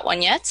tried that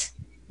one yet.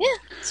 Yeah,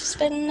 it's just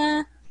been.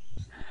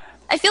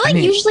 I feel like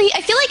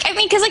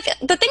because like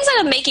the things that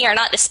I'm making are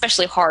not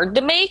especially hard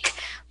to make.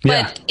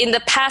 But in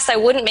the past, I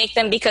wouldn't make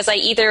them because I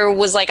either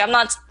was like, I'm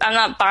not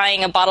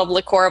buying a bottle of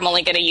liqueur I'm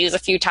only going to use a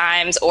few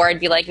times, or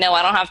I'd be like, no,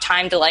 I don't have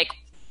time to like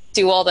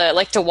do all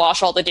the to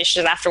wash all the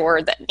dishes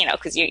afterward. That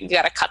because you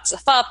got to cut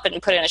stuff up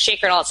and put it in a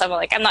shaker and all that stuff. I'm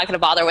like, I'm not going to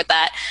bother with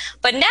that.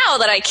 But now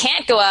that I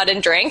can't go out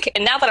and drink,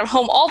 and now that I'm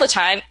home all the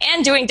time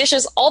and doing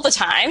dishes all the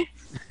time,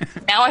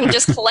 now I'm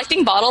just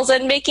collecting bottles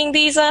and making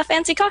these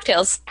fancy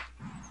cocktails.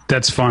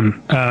 That's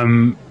fun.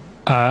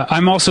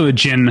 I'm also a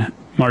gin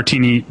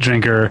martini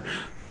drinker.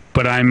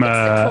 But I'm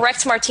the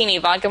correct martini.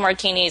 Vodka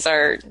martinis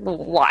are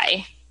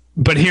why.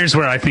 But here's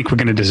where I think we're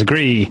going to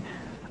disagree.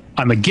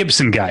 I'm a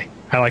Gibson guy.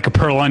 I like a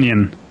pearl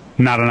onion,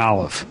 not an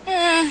olive.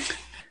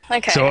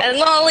 Okay. So,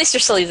 well, at least you're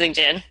still using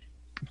gin.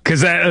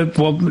 Because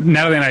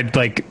Natalie and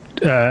I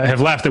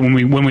have laughed that when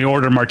we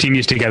order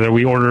martinis together,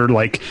 we order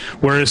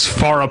we're as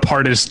far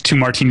apart as two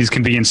martinis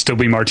can be and still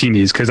be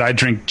martinis. Because I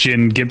drink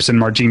gin Gibson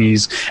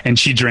martinis and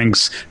she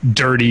drinks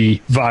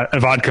dirty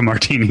vodka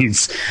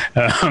martinis.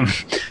 Yeah,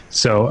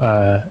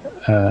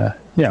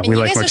 we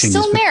like martinis. You guys are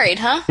still married,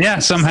 huh? Yeah,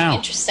 somehow.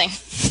 Interesting.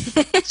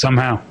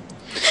 Somehow.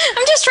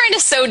 I'm just trying to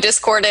sow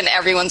discord in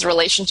everyone's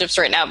relationships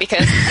right now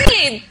because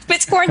hey,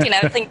 it's quarantine. I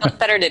have nothing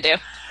better to do.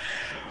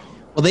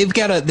 Well, they've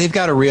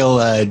got a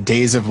real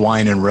Days of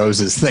Wine and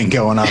Roses thing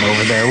going on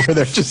over there, where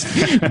they're just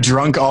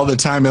drunk all the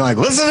time and like,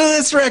 listen to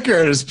this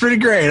record, it's pretty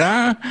great,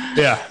 huh?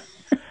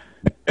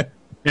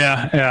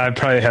 Yeah, I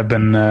probably have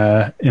been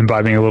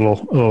imbibing a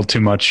little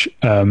too much.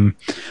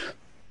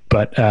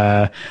 But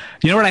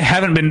you know what I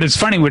haven't been? It's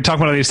funny, we're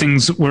talking about all these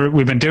things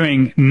we've been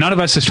doing. None of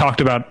us has talked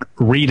about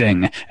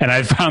reading, and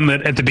I found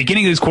that at the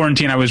beginning of this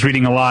quarantine, I was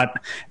reading a lot,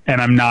 and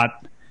I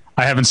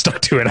haven't stuck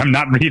to it. I'm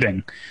not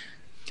reading.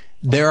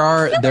 There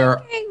are.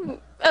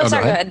 Oh,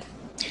 sorry. Go ahead.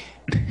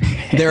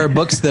 There are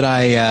books that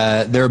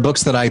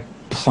I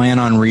plan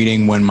on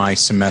reading when my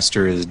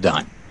semester is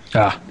done,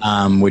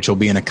 which will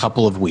be in a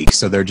couple of weeks.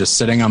 So they're just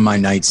sitting on my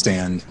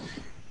nightstand,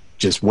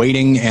 just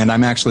waiting, and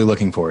I'm actually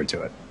looking forward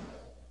to it.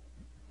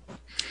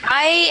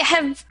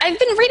 I've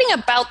been reading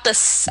about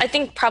this. I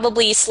think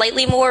probably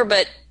slightly more,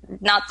 but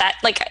not that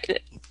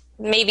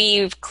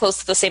maybe close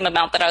to the same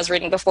amount that I was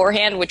reading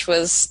beforehand, which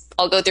was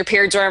I'll go through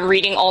periods where I'm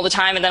reading all the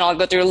time, and then I'll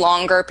go through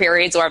longer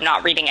periods where I'm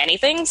not reading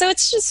anything. So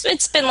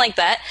it's been like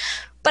that.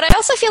 But I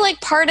also feel like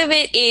part of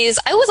it is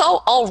I was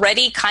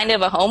already kind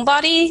of a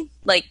homebody,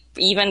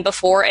 even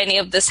before any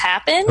of this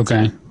happened.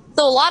 Okay.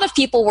 So a lot of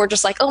people were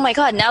just like, oh my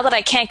God, now that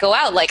I can't go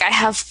out, I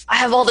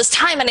have all this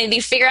time and I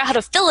need to figure out how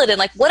to fill it.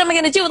 And what am I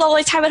going to do with all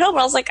my time at home? And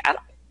I was like,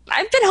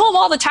 I've been home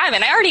all the time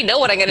and I already know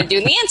what I'm going to do.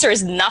 And the answer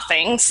is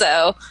nothing.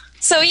 So,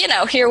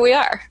 here we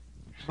are.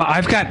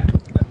 I've got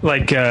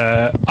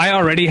I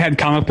already had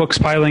comic books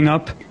piling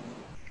up,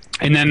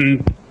 and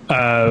then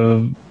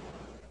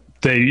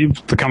the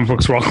comic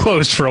books were all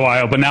closed for a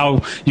while, but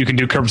now you can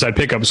do curbside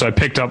pickup. So I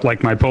picked up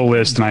my pull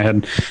list, and I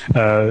had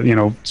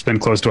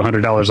spent close to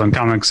 $100 on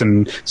comics,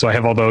 and so I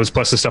have all those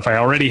plus the stuff I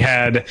already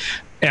had.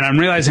 And I'm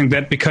realizing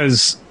that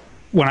because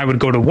when I would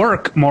go to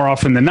work, more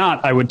often than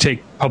not, I would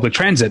take public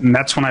transit, and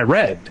that's when I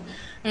read.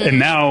 And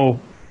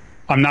now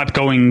I'm not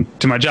going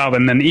to my job,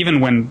 and then even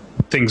when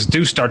things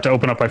do start to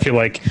open up, I feel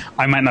like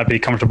I might not be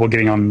comfortable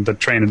getting on the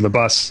train or the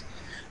bus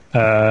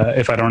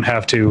if I don't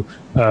have to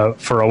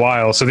for a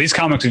while. So these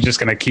comics are just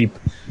going to keep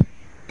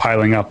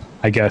piling up,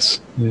 I guess.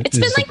 It's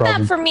been like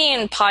that for me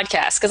in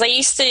podcasts, because I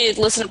used to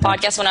listen to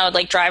podcasts when I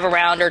would drive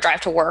around or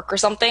drive to work or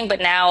something, but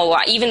now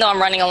even though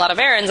I'm running a lot of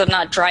errands, I'm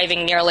not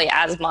driving nearly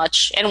as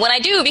much. And when I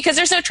do, because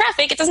there's no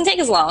traffic, it doesn't take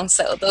as long.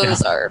 So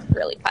those are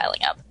really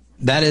piling up.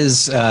 That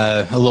is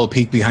a little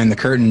peek behind the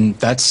curtain.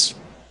 That's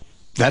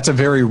a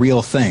very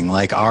real thing.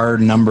 Our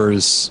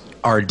numbers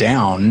are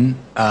down,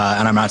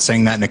 and I'm not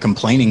saying that in a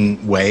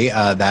complaining way.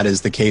 That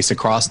is the case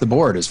across the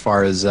board, as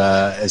far as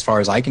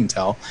I can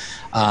tell.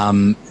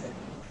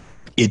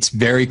 It's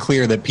very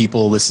clear that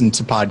people listen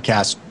to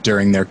podcasts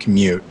during their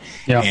commute,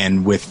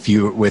 and with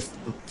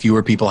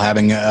fewer people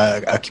having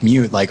a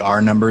commute,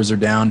 our numbers are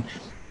down.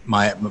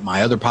 My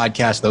other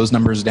podcast, those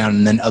numbers are down,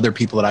 and then other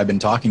people that I've been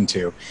talking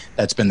to,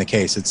 that's been the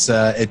case.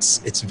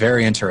 It's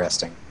very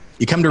interesting.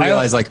 You come to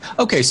realize, like,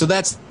 okay, so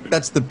that's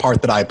the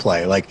part that I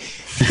play. Like,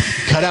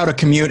 cut out a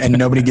commute and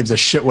nobody gives a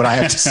shit what I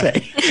have to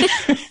say.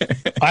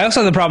 I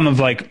also have the problem of,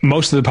 like,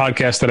 most of the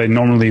podcasts that I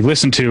normally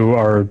listen to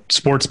are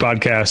sports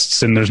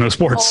podcasts, and there's no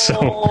sports,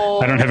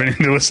 so I don't have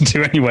anything to listen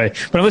to anyway.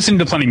 But I'm listening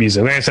to plenty of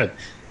music. Like I said,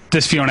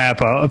 this Fiona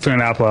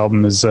Apple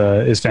album is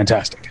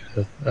fantastic.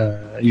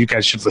 You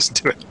guys should listen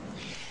to it.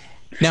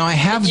 Now, I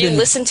have Did you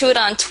listen to it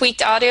on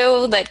Tweaked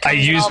Audio? I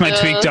use my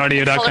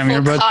tweakedaudio.com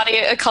earbud.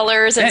 Audio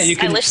colors and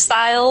stylish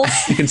styles.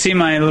 You can see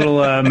my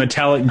little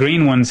metallic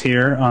green ones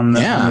here on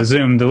the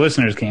Zoom. The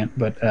listeners can't,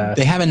 but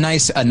they have a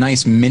nice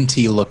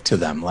minty look to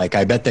them. Like,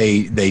 I bet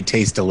they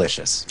taste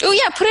delicious. Oh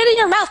yeah, put it in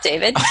your mouth,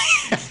 David.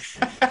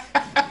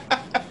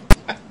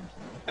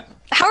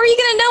 How are you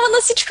going to know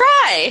unless you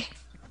try?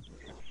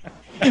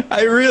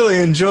 I really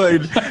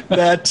enjoyed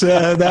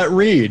that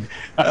read.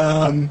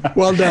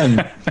 Well done.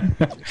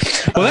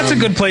 Well, that's a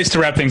good place to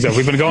wrap things up.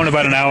 We've been going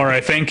about an hour,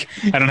 I think.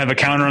 I don't have a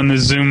counter on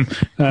this Zoom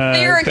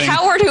You're a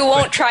coward who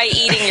won't try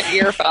eating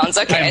your earphones.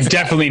 Okay, I'm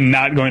definitely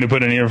not going to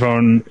put an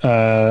earphone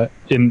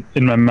in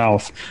my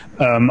mouth.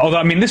 Although,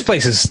 I mean, this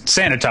place is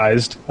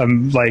sanitized.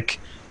 I'm like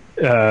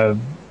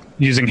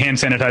using hand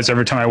sanitizer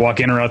every time I walk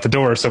in or out the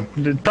door, so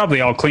it's probably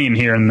all clean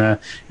here in the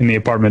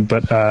apartment.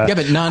 But yeah,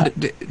 but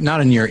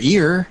not in your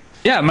ear.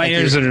 Yeah, my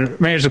ears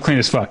are clean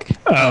as fuck.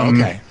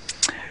 Okay.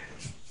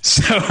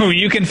 So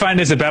you can find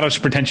us at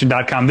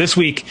battleshippretension.com. This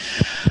week,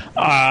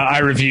 I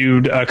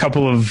reviewed a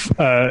couple of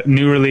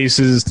new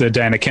releases, the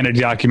Diana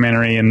Kennedy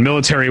documentary and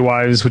Military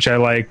Wives, which I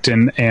liked,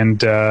 and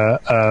I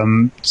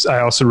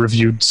also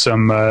reviewed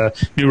some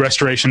new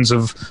restorations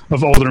of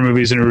older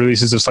movies and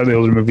releases of slightly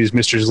older movies,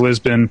 Mistress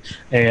Lisbon,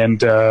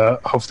 and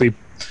hopefully,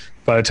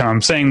 by the time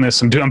I'm saying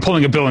this, I'm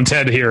pulling a Bill and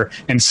Ted here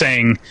and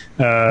saying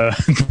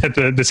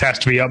that this has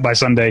to be up by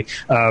Sunday.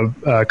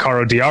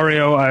 Caro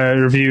Diario I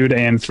reviewed,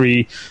 and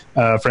 3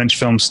 French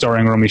films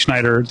starring Romy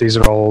Schneider. These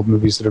are all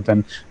movies that have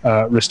been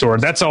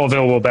restored. That's all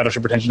available at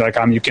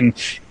battleshippretension.com. You can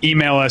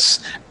email us.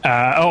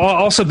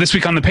 Also, this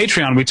week on the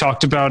Patreon, we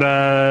talked about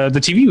the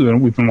TV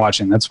we've been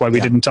watching. That's why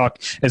we didn't talk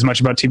as much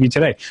about TV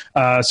today.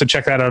 So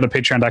check that out at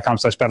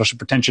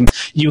patreon.com/battleshippretension.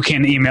 You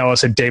can email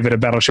us at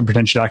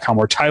david@battleshippretension.com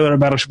or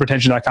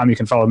tyler@battleshippretension.com. You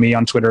can follow me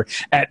on Twitter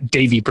at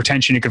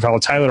DavyPretension. You can follow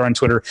Tyler on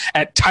Twitter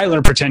at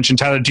TylerPretension.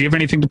 Tyler, do you have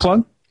anything to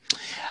plug?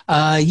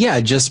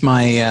 Yeah, just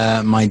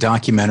my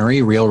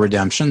documentary, Real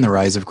Redemption, The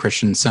Rise of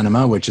Christian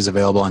Cinema, which is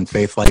available on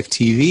Faith Life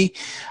TV.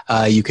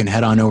 You can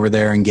head on over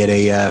there and get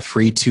a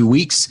free 2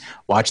 weeks,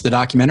 watch the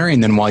documentary,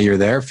 and then while you're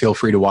there, feel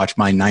free to watch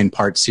my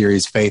 9-part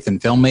series, Faith and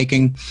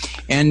Filmmaking.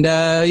 And,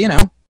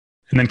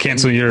 and then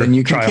cancel your Then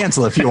you can trial.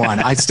 cancel if you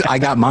want. I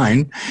got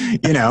mine,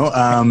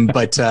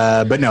 but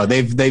no,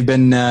 they've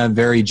been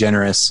very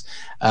generous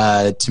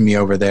to me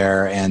over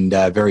there and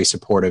very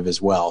supportive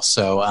as well.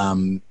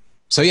 So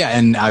yeah,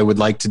 and I would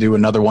like to do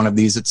another one of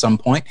these at some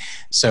point.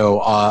 So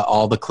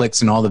all the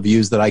clicks and all the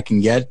views that I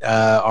can get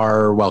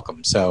are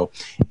welcome. So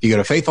if you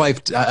go to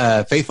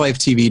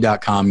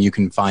faithlifetv.com, you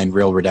can find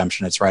Real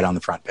Redemption. It's right on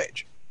the front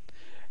page.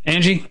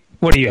 Angie,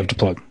 what do you have to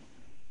plug?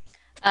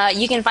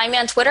 You can find me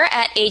on Twitter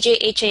at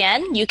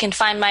AJHAN. You can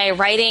find my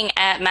writing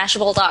at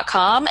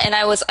Mashable.com. And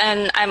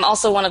I'm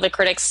also one of the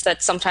critics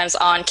that's sometimes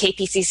on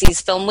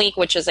KPCC's Film Week,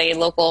 which is a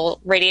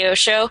local radio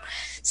show.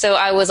 So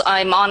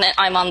I'm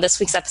on this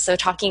week's episode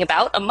talking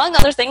about, among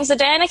other things, the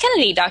Diana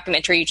Kennedy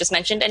documentary you just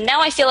mentioned. And now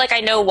I feel like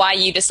I know why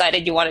you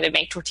decided you wanted to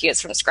make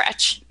tortillas from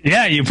scratch.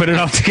 Yeah, you put it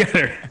all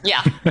together.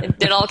 Yeah,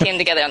 it all came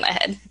together in my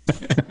head.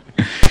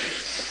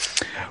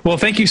 Well,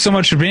 thank you so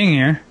much for being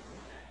here,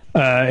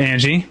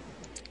 Angie.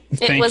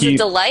 It was a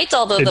delight,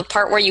 although the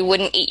part where you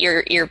wouldn't eat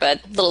your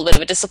earbud, a little bit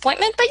of a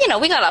disappointment. But,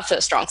 we got off to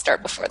a strong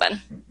start before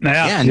then.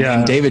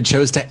 And David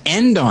chose to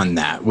end on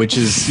that, which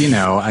is,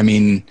 I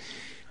mean,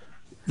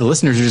 the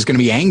listeners are just going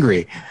to be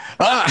angry.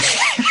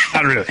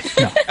 Not really.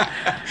 No.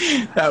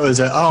 That was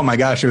oh my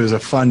gosh, it was a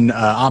fun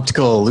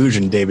optical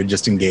illusion David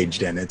just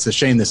engaged in. It's a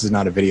shame this is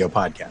not a video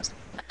podcast.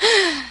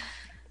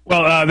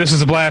 Well, this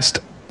was a blast.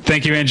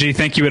 Thank you, Angie.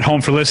 Thank you at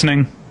home for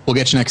listening. We'll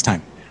get you next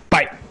time.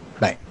 Bye.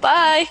 Bye.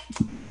 Bye.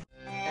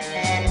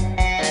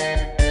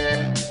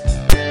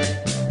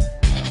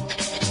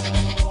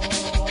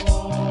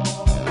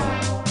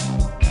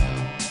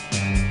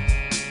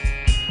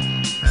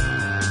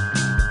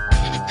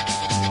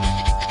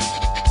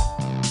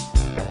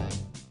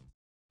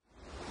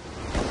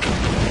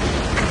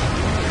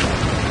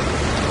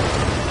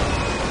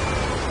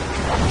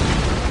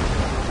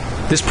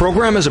 This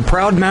program is a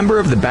proud member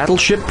of the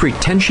Battleship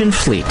Pretension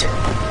Fleet.